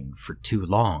pine for too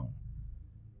long.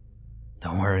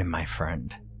 Don't worry, my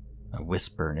friend, I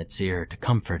whisper in its ear to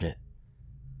comfort it.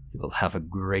 You will have a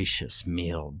gracious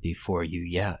meal before you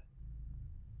yet.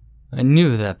 I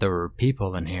knew that there were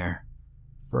people in here,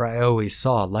 for I always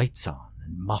saw lights on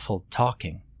and muffled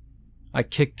talking. I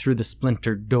kicked through the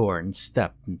splintered door and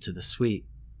stepped into the suite.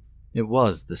 It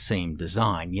was the same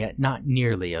design, yet not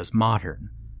nearly as modern.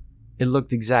 It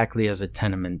looked exactly as a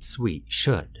tenement suite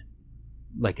should,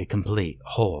 like a complete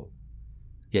whole.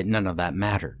 Yet none of that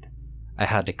mattered. I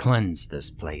had to cleanse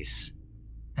this place.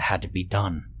 It had to be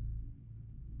done.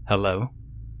 Hello?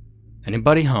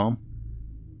 Anybody home?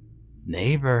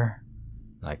 Neighbor,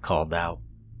 I called out.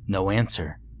 No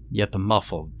answer, yet the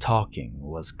muffled talking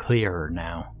was clearer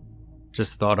now.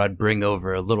 Just thought I'd bring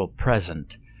over a little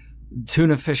present.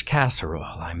 Tuna fish casserole,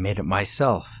 I made it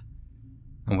myself.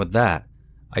 And with that,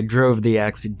 I drove the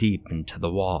axe deep into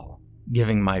the wall,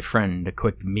 giving my friend a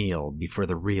quick meal before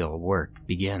the real work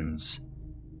begins.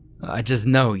 I just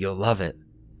know you'll love it.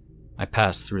 I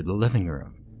passed through the living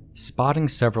room, spotting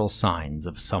several signs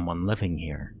of someone living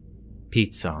here.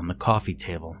 Pizza on the coffee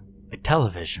table, a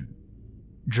television,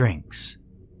 drinks.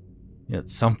 Yet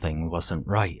something wasn't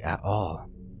right at all.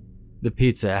 The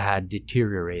pizza had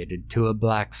deteriorated to a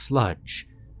black sludge,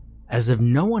 as if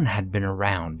no one had been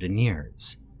around in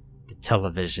years. The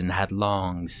television had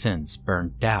long since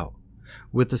burnt out,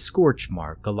 with a scorch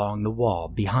mark along the wall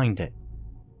behind it.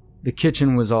 The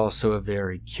kitchen was also a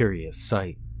very curious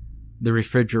sight. The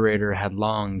refrigerator had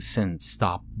long since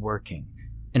stopped working,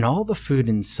 and all the food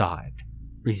inside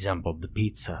resembled the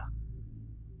pizza.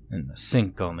 And the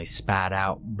sink only spat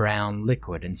out brown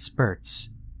liquid in spurts.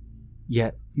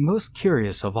 Yet, most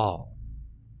curious of all,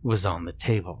 was on the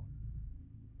table.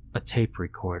 A tape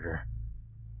recorder.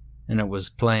 And it was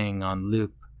playing on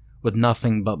loop, with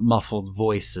nothing but muffled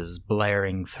voices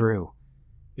blaring through.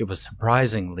 It was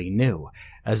surprisingly new,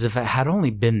 as if it had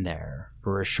only been there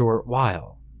for a short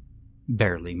while,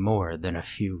 barely more than a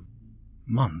few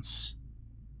months.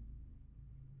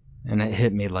 And it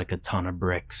hit me like a ton of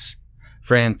bricks.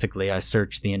 Frantically, I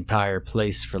searched the entire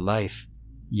place for life,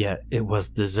 yet it was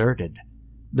deserted.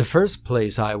 The first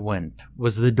place I went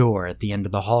was the door at the end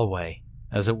of the hallway,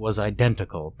 as it was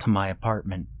identical to my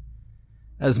apartment.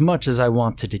 As much as I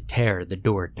wanted to tear the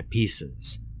door to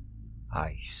pieces,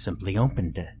 I simply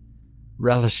opened it,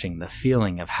 relishing the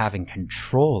feeling of having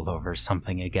control over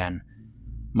something again.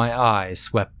 My eye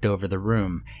swept over the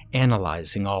room,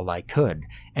 analyzing all I could,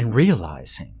 and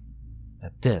realizing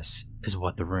that this is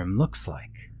what the room looks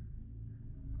like.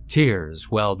 Tears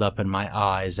welled up in my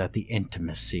eyes at the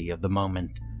intimacy of the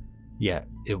moment, yet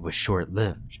it was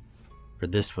short-lived, for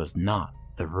this was not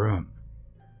the room,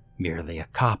 merely a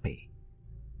copy.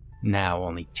 Now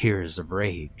only tears of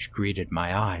rage greeted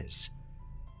my eyes.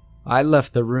 I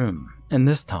left the room, and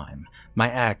this time my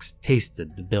axe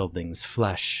tasted the building's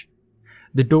flesh.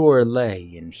 The door lay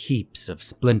in heaps of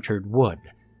splintered wood,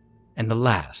 and the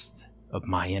last of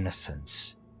my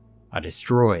innocence. I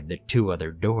destroyed the 2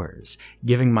 other doors,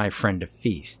 giving my friend a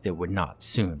feast it would not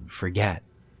soon forget.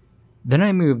 Then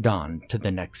I moved on to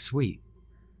the next suite.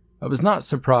 I was not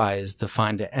surprised to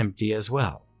find it empty as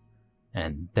well,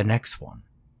 and the next one.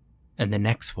 And the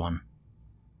next one.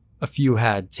 A few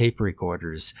had tape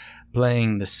recorders,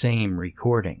 playing the same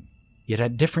recording, yet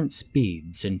at different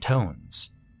speeds and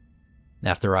tones.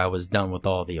 After I was done with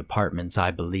all the apartments I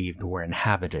believed were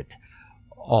inhabited,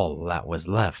 all that was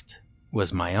left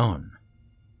was my own.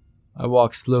 I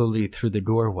walked slowly through the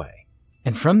doorway,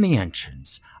 and from the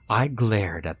entrance I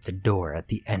glared at the door at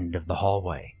the end of the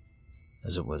hallway,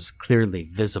 as it was clearly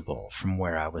visible from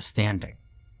where I was standing.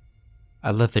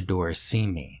 I let the door see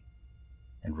me,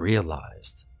 and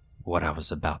realized what I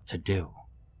was about to do.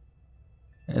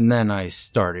 And then I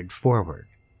started forward,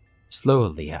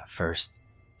 slowly at first,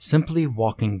 simply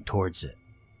walking towards it,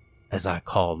 as I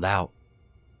called out.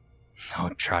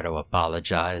 Don't try to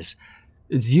apologize.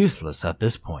 It's useless at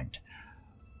this point,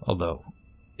 although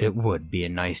it would be a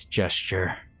nice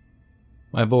gesture.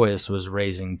 My voice was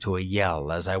raising to a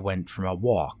yell as I went from a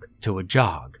walk to a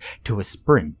jog to a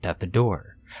sprint at the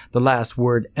door. The last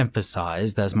word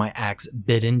emphasized as my axe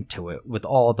bit into it with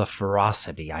all the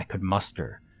ferocity I could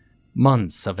muster.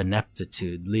 Months of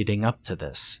ineptitude leading up to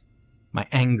this. My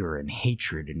anger and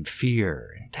hatred and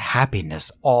fear and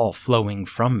happiness all flowing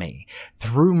from me,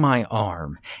 through my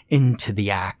arm, into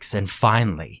the axe, and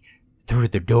finally, through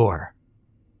the door.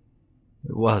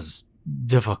 It was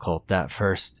difficult at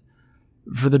first,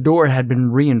 for the door had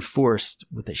been reinforced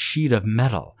with a sheet of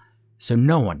metal, so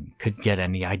no one could get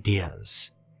any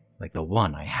ideas, like the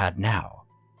one I had now.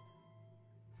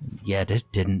 Yet it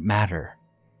didn't matter.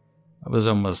 I was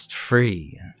almost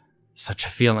free, and such a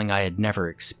feeling I had never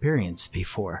experienced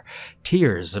before.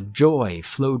 Tears of joy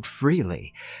flowed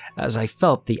freely as I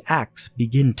felt the axe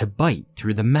begin to bite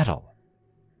through the metal.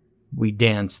 We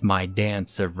danced my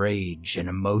dance of rage and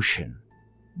emotion,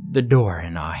 the door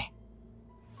and I,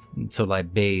 until I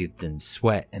bathed in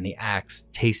sweat and the axe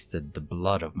tasted the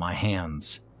blood of my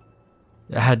hands.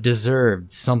 It had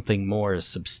deserved something more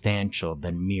substantial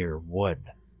than mere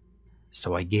wood,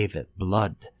 so I gave it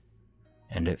blood,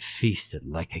 and it feasted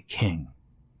like a king.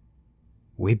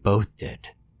 We both did,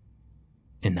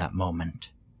 in that moment.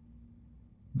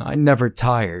 I never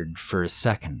tired for a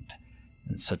second,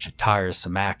 and such a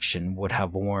tiresome action would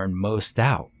have worn most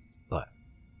out, but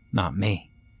not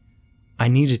me. I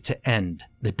needed to end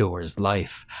the door's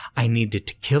life. I needed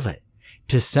to kill it,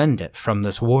 to send it from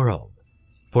this world,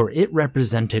 for it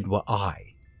represented what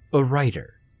I, a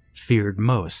writer, feared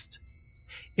most.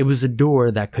 It was a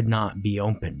door that could not be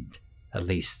opened, at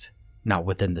least not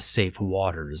within the safe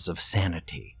waters of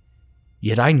sanity.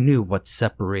 Yet I knew what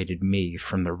separated me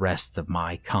from the rest of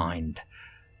my kind.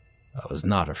 I was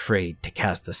not afraid to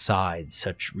cast aside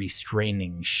such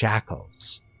restraining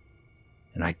shackles,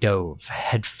 and I dove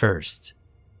headfirst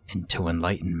into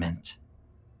enlightenment.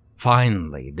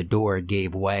 Finally, the door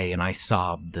gave way and I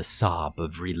sobbed the sob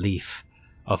of relief,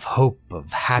 of hope,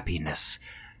 of happiness,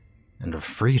 and of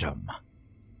freedom.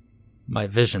 My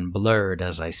vision blurred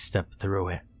as I stepped through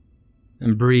it,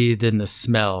 and breathe in the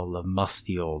smell of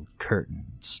musty old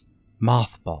curtains,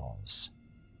 mothballs,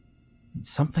 and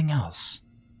something else.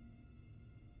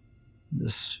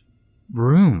 This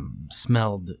room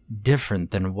smelled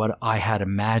different than what I had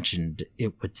imagined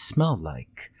it would smell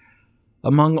like.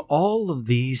 Among all of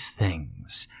these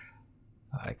things,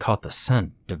 I caught the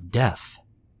scent of death.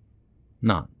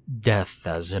 Not death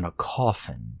as in a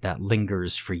coffin that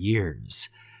lingers for years.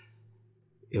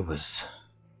 It was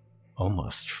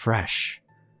almost fresh.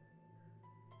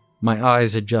 My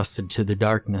eyes adjusted to the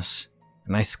darkness,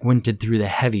 and I squinted through the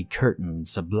heavy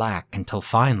curtains of black until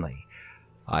finally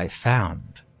I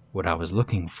found what I was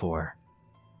looking for.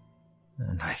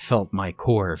 And I felt my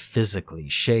core physically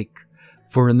shake,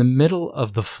 for in the middle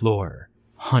of the floor,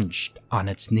 hunched on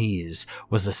its knees,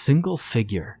 was a single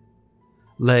figure.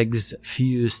 Legs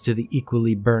fused to the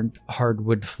equally burnt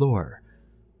hardwood floor,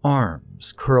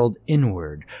 arms curled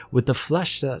inward with the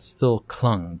flesh that still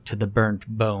clung to the burnt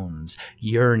bones,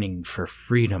 yearning for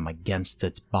freedom against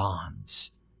its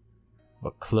bonds.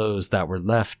 What clothes that were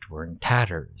left were in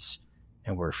tatters,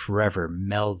 and were forever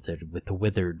melded with the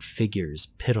withered figure's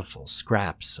pitiful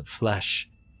scraps of flesh.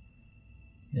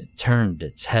 It turned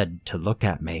its head to look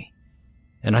at me,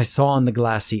 and I saw in the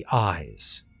glassy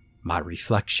eyes my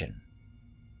reflection.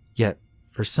 Yet,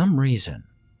 for some reason,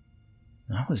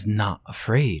 I was not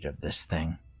afraid of this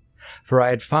thing, for I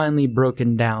had finally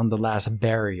broken down the last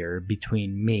barrier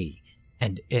between me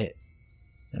and it,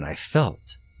 and I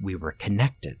felt we were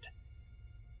connected.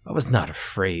 I was not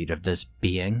afraid of this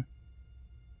being,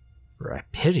 for I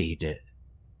pitied it.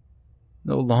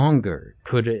 No longer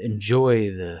could it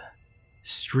enjoy the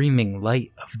streaming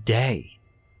light of day,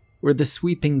 or the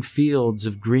sweeping fields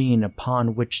of green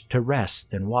upon which to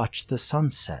rest and watch the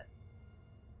sunset.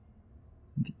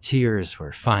 The tears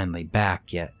were finally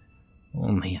back, yet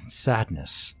only in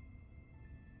sadness.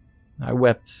 I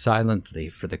wept silently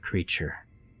for the creature,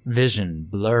 vision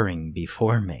blurring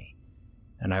before me,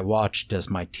 and I watched as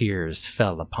my tears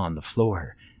fell upon the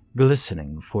floor,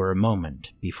 glistening for a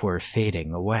moment before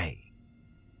fading away.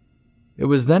 It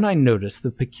was then I noticed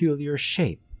the peculiar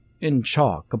shape in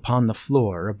chalk upon the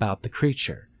floor about the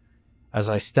creature. As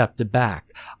I stepped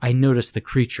back, I noticed the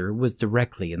creature was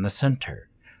directly in the center,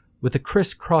 with a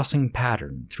crisscrossing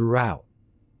pattern throughout.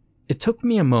 It took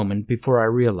me a moment before I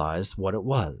realized what it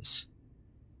was.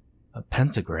 A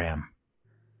pentagram.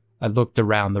 I looked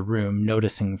around the room,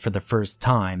 noticing for the first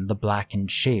time the blackened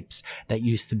shapes that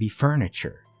used to be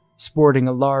furniture, sporting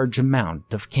a large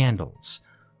amount of candles,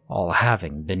 all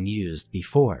having been used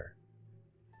before.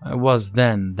 It was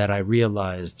then that I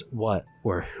realized what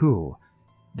or who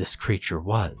this creature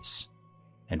was,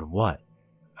 and what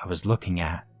I was looking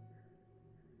at.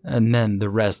 And then the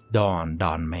rest dawned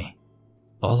on me.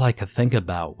 All I could think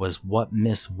about was what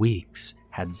Miss Weeks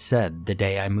had said the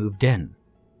day I moved in.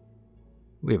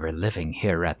 We were living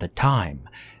here at the time,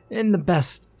 in the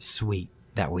best suite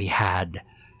that we had,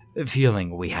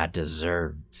 feeling we had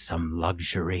deserved some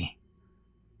luxury.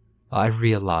 I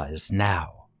realized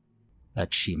now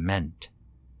that she meant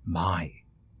my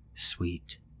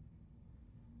suite.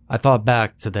 I thought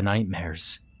back to the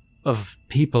nightmares of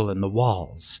people in the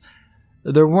walls.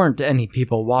 There weren't any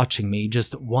people watching me,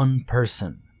 just one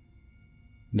person.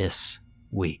 Miss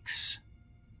Weeks.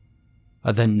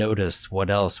 I then noticed what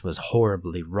else was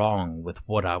horribly wrong with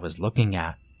what I was looking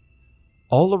at.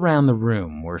 All around the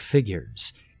room were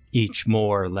figures, each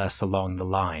more or less along the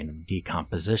line of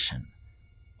decomposition.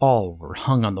 All were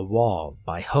hung on the wall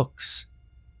by hooks.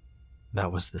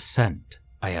 That was the scent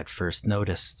I had first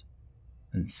noticed,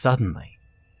 and suddenly,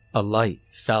 a light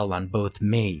fell on both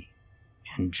me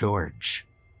and George.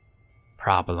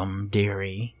 "Problem,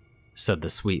 dearie?" said the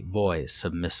sweet voice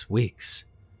of Miss Weeks.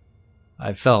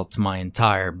 I felt my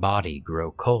entire body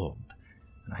grow cold,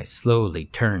 and I slowly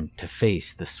turned to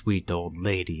face the sweet old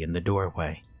lady in the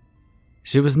doorway.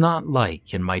 She was not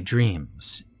like in my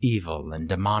dreams, evil and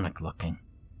demonic looking.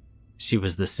 She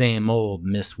was the same old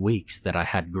Miss Weeks that I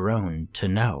had grown to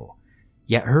know,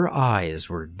 yet her eyes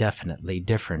were definitely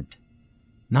different.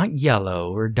 Not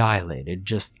yellow or dilated,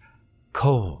 just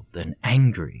cold and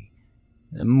angry,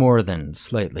 and more than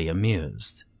slightly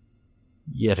amused.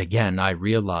 Yet again I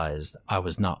realized I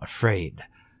was not afraid.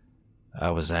 I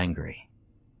was angry.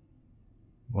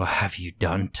 "What have you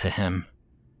done to him?"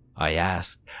 I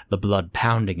asked, the blood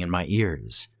pounding in my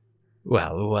ears.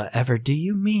 "Well, whatever do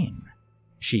you mean?"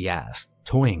 she asked,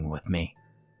 toying with me.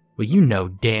 "Well, you know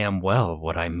damn well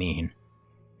what I mean.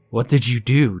 What did you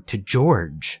do to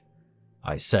George?"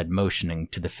 I said, motioning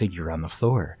to the figure on the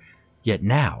floor. Yet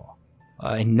now,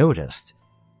 I noticed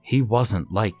he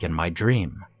wasn't like in my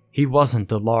dream. He wasn't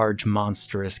the large,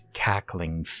 monstrous,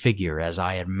 cackling figure as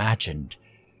I had imagined.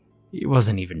 He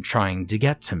wasn't even trying to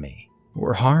get to me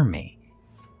or harm me.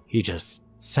 He just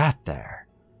sat there,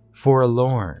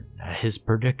 forlorn at his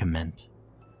predicament.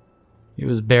 He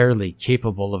was barely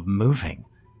capable of moving.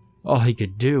 All he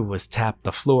could do was tap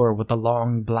the floor with a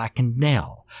long, blackened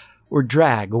nail or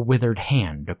drag a withered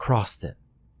hand across it.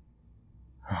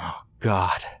 Oh,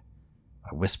 God,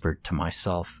 I whispered to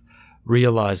myself,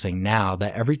 realizing now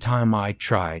that every time I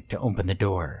tried to open the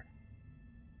door,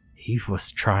 he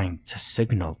was trying to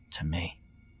signal to me.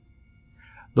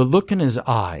 The look in his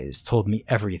eyes told me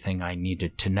everything I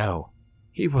needed to know.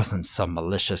 He wasn't some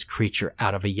malicious creature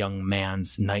out of a young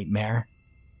man's nightmare.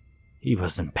 He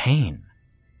was in pain.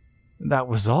 That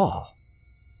was all.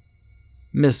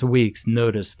 Miss Weeks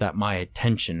noticed that my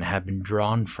attention had been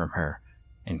drawn from her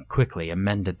and quickly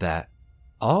amended that.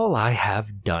 All I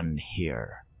have done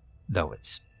here, though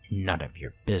it's none of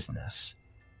your business,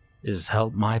 is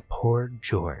help my poor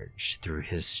George through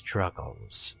his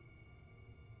struggles.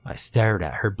 I stared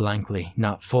at her blankly,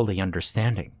 not fully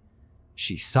understanding.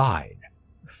 She sighed,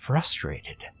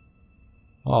 frustrated.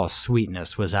 All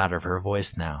sweetness was out of her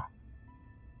voice now.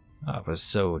 I was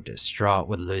so distraught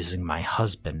with losing my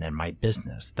husband and my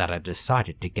business that I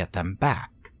decided to get them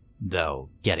back, though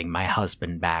getting my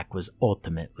husband back was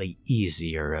ultimately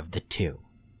easier of the two.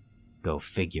 Go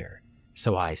figure,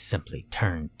 so I simply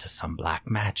turned to some black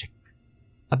magic,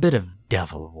 a bit of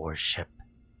devil worship,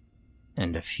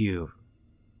 and a few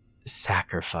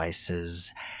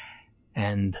sacrifices,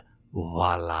 and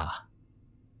voila.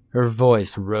 Her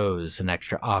voice rose an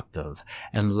extra octave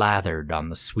and lathered on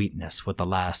the sweetness with the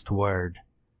last word.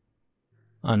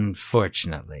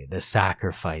 Unfortunately, the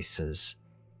sacrifices,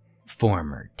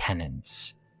 former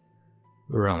tenants,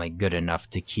 were only good enough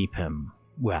to keep him,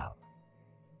 well,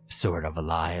 sort of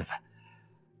alive.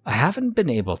 I haven't been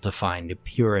able to find a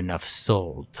pure enough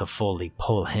soul to fully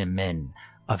pull him in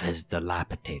of his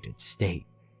dilapidated state.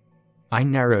 I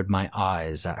narrowed my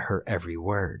eyes at her every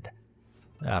word.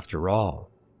 After all,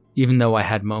 even though I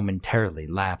had momentarily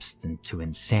lapsed into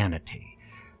insanity,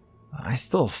 I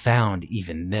still found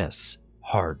even this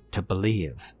hard to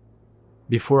believe.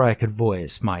 Before I could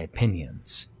voice my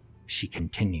opinions, she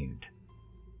continued.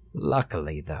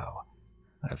 Luckily, though,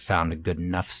 I found a good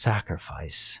enough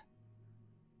sacrifice.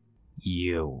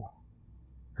 You.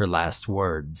 Her last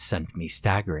words sent me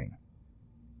staggering.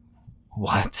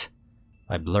 What?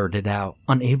 I blurted out,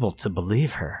 unable to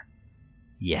believe her.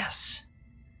 Yes,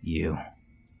 you.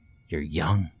 You're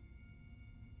young.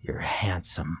 You're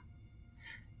handsome.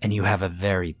 And you have a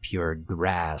very pure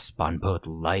grasp on both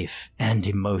life and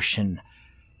emotion.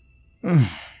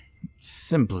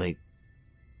 Simply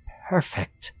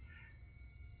perfect.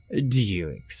 Do you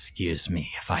excuse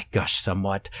me if I gush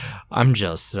somewhat? I'm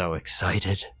just so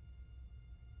excited.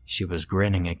 She was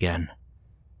grinning again,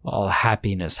 all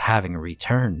happiness having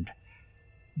returned.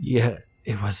 Yet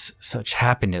it was such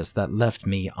happiness that left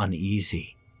me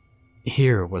uneasy.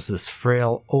 Here was this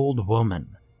frail old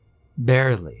woman,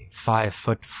 barely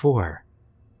 5'4",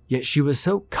 yet she was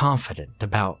so confident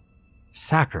about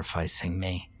sacrificing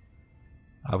me.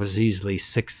 I was easily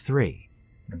 6'3",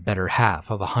 and a better half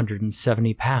of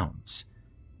 170 pounds,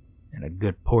 and a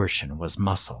good portion was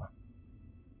muscle.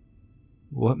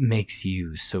 What makes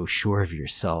you so sure of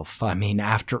yourself? I mean,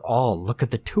 after all, look at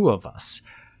the two of us.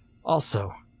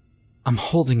 Also, I'm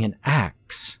holding an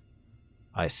axe,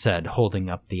 I said, holding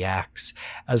up the axe,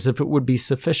 as if it would be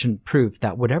sufficient proof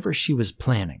that whatever she was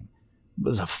planning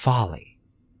was a folly.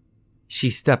 She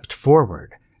stepped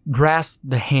forward, grasped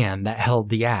the hand that held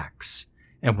the axe,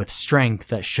 and with strength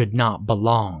that should not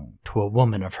belong to a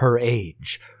woman of her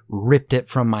age, ripped it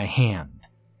from my hand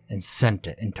and sent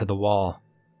it into the wall.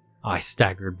 I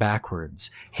staggered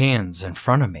backwards, hands in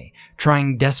front of me,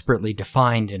 trying desperately to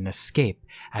find an escape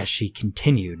as she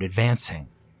continued advancing.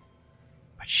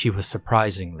 But she was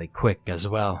surprisingly quick as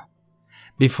well.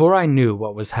 Before I knew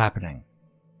what was happening,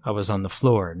 I was on the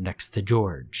floor next to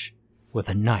George, with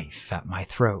a knife at my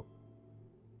throat.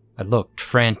 I looked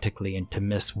frantically into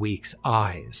Miss Weeks'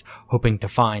 eyes, hoping to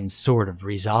find sort of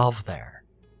resolve there,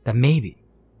 that maybe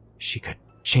she could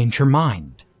change her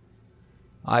mind.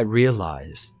 I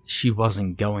realized she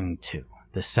wasn't going to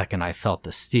the second I felt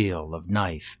the steel of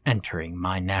knife entering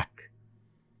my neck.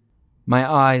 My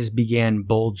eyes began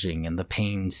bulging and the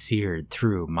pain seared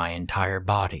through my entire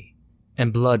body,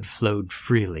 and blood flowed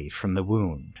freely from the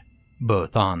wound,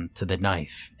 both onto the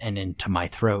knife and into my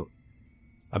throat.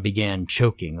 I began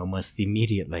choking almost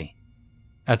immediately.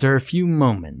 After a few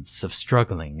moments of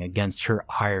struggling against her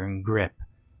iron grip,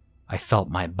 I felt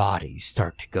my body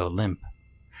start to go limp.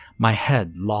 My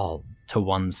head lolled to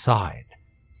one side,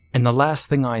 and the last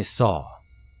thing I saw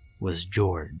was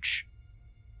George,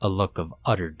 a look of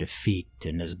utter defeat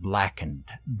in his blackened,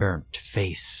 burnt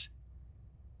face.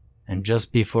 And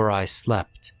just before I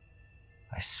slept,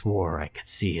 I swore I could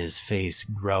see his face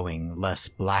growing less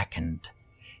blackened,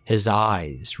 his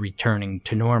eyes returning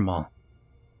to normal.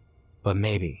 But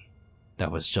maybe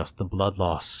that was just the blood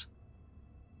loss.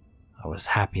 I was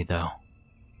happy, though,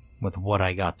 with what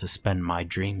I got to spend my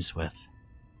dreams with.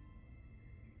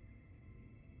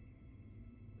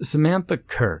 Samantha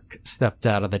Kirk stepped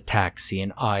out of the taxi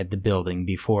and eyed the building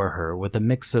before her with a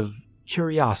mix of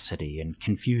curiosity and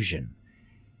confusion.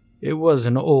 It was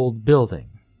an old building,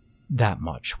 that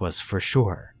much was for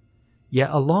sure.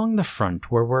 Yet along the front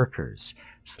were workers,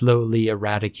 slowly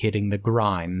eradicating the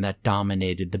grime that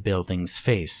dominated the building's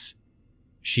face.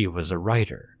 She was a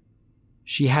writer.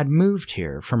 She had moved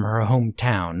here from her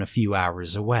hometown a few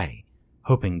hours away,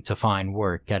 hoping to find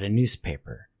work at a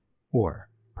newspaper, or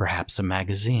perhaps a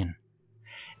magazine.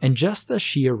 And just as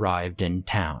she arrived in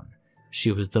town,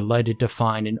 she was delighted to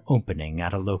find an opening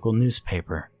at a local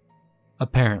newspaper.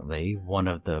 Apparently, one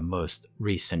of the most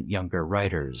recent younger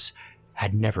writers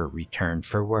had never returned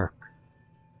for work,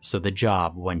 so the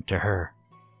job went to her.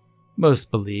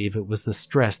 Most believe it was the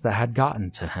stress that had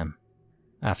gotten to him.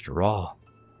 After all,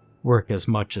 work as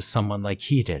much as someone like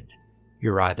he did,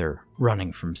 you're either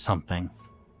running from something,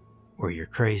 or you're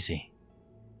crazy.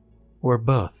 Or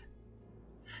both.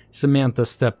 Samantha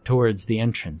stepped towards the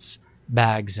entrance,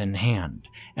 bags in hand,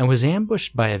 and was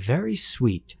ambushed by a very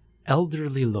sweet,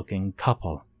 elderly-looking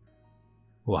couple.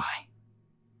 "Why,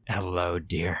 hello,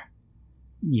 dear.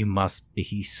 You must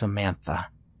be Samantha,"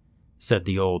 said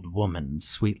the old woman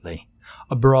sweetly,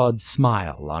 a broad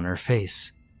smile on her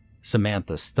face.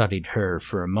 Samantha studied her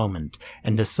for a moment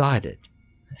and decided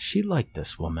she liked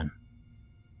this woman.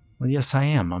 "Well, yes, I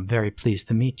am. I'm very pleased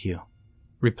to meet you,"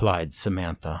 replied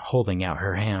Samantha, holding out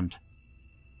her hand.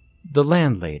 The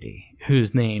landlady,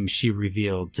 whose name she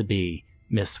revealed to be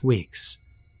Miss Weeks,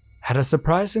 had a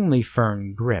surprisingly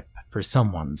firm grip for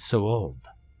someone so old.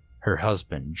 Her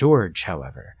husband, George,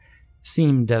 however,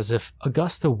 seemed as if a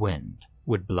gust of wind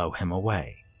would blow him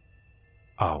away.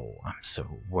 "Oh, I'm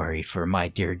so worried for my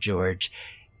dear George.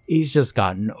 He's just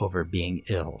gotten over being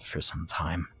ill for some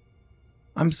time.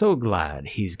 I'm so glad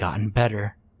he's gotten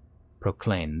better,"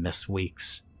 proclaimed Miss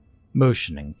Weeks,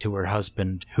 motioning to her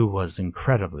husband, who was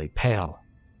incredibly pale,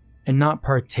 and not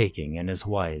partaking in his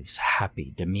wife's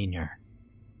happy demeanor.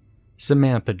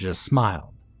 Samantha just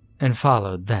smiled and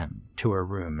followed them to her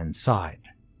room inside.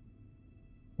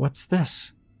 "What's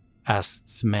this?" asked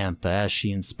Samantha as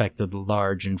she inspected the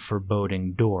large and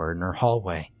foreboding door in her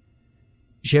hallway.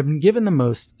 She had been given the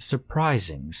most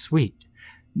surprising suite,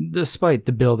 despite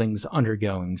the building's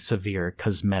undergoing severe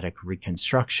cosmetic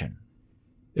reconstruction.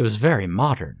 It was very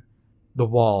modern, the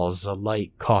walls a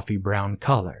light coffee brown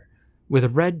color, with a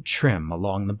red trim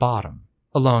along the bottom,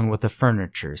 along with a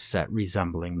furniture set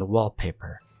resembling the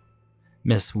wallpaper.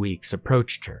 Miss Weeks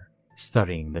approached her,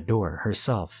 studying the door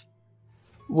herself.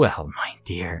 "Well, my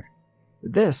dear,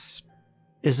 this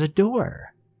is a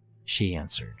door," she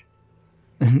answered.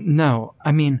 "No,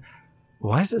 I mean,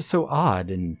 why is it so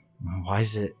odd, and why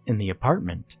is it in the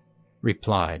apartment?"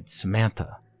 replied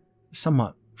Samantha,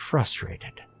 somewhat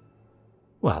frustrated.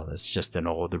 "Well, it's just an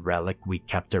old relic we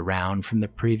kept around from the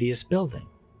previous building.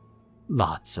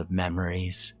 Lots of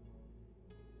memories."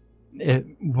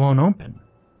 "It won't open,"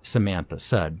 Samantha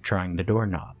said, trying the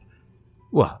doorknob.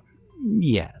 "Well,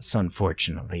 yes,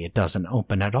 unfortunately it doesn't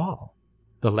open at all,"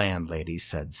 the landlady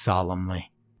said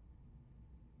solemnly.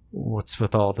 "What's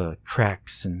with all the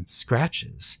cracks and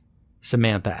scratches?"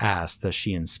 Samantha asked as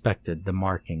she inspected the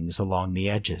markings along the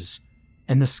edges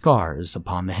and the scars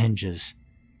upon the hinges.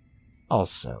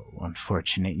 "Also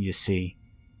unfortunate, you see.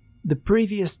 The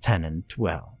previous tenant,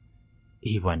 well,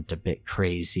 he went a bit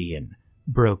crazy and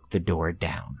broke the door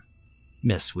down,"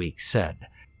 Miss Weeks said,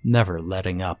 never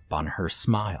letting up on her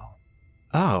smile.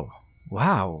 "Oh,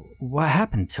 wow, what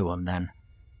happened to him then?"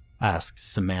 asked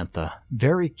Samantha,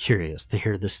 very curious to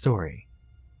hear the story.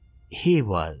 "He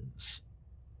was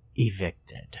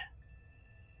evicted,"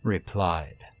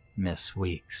 replied Miss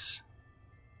Weeks.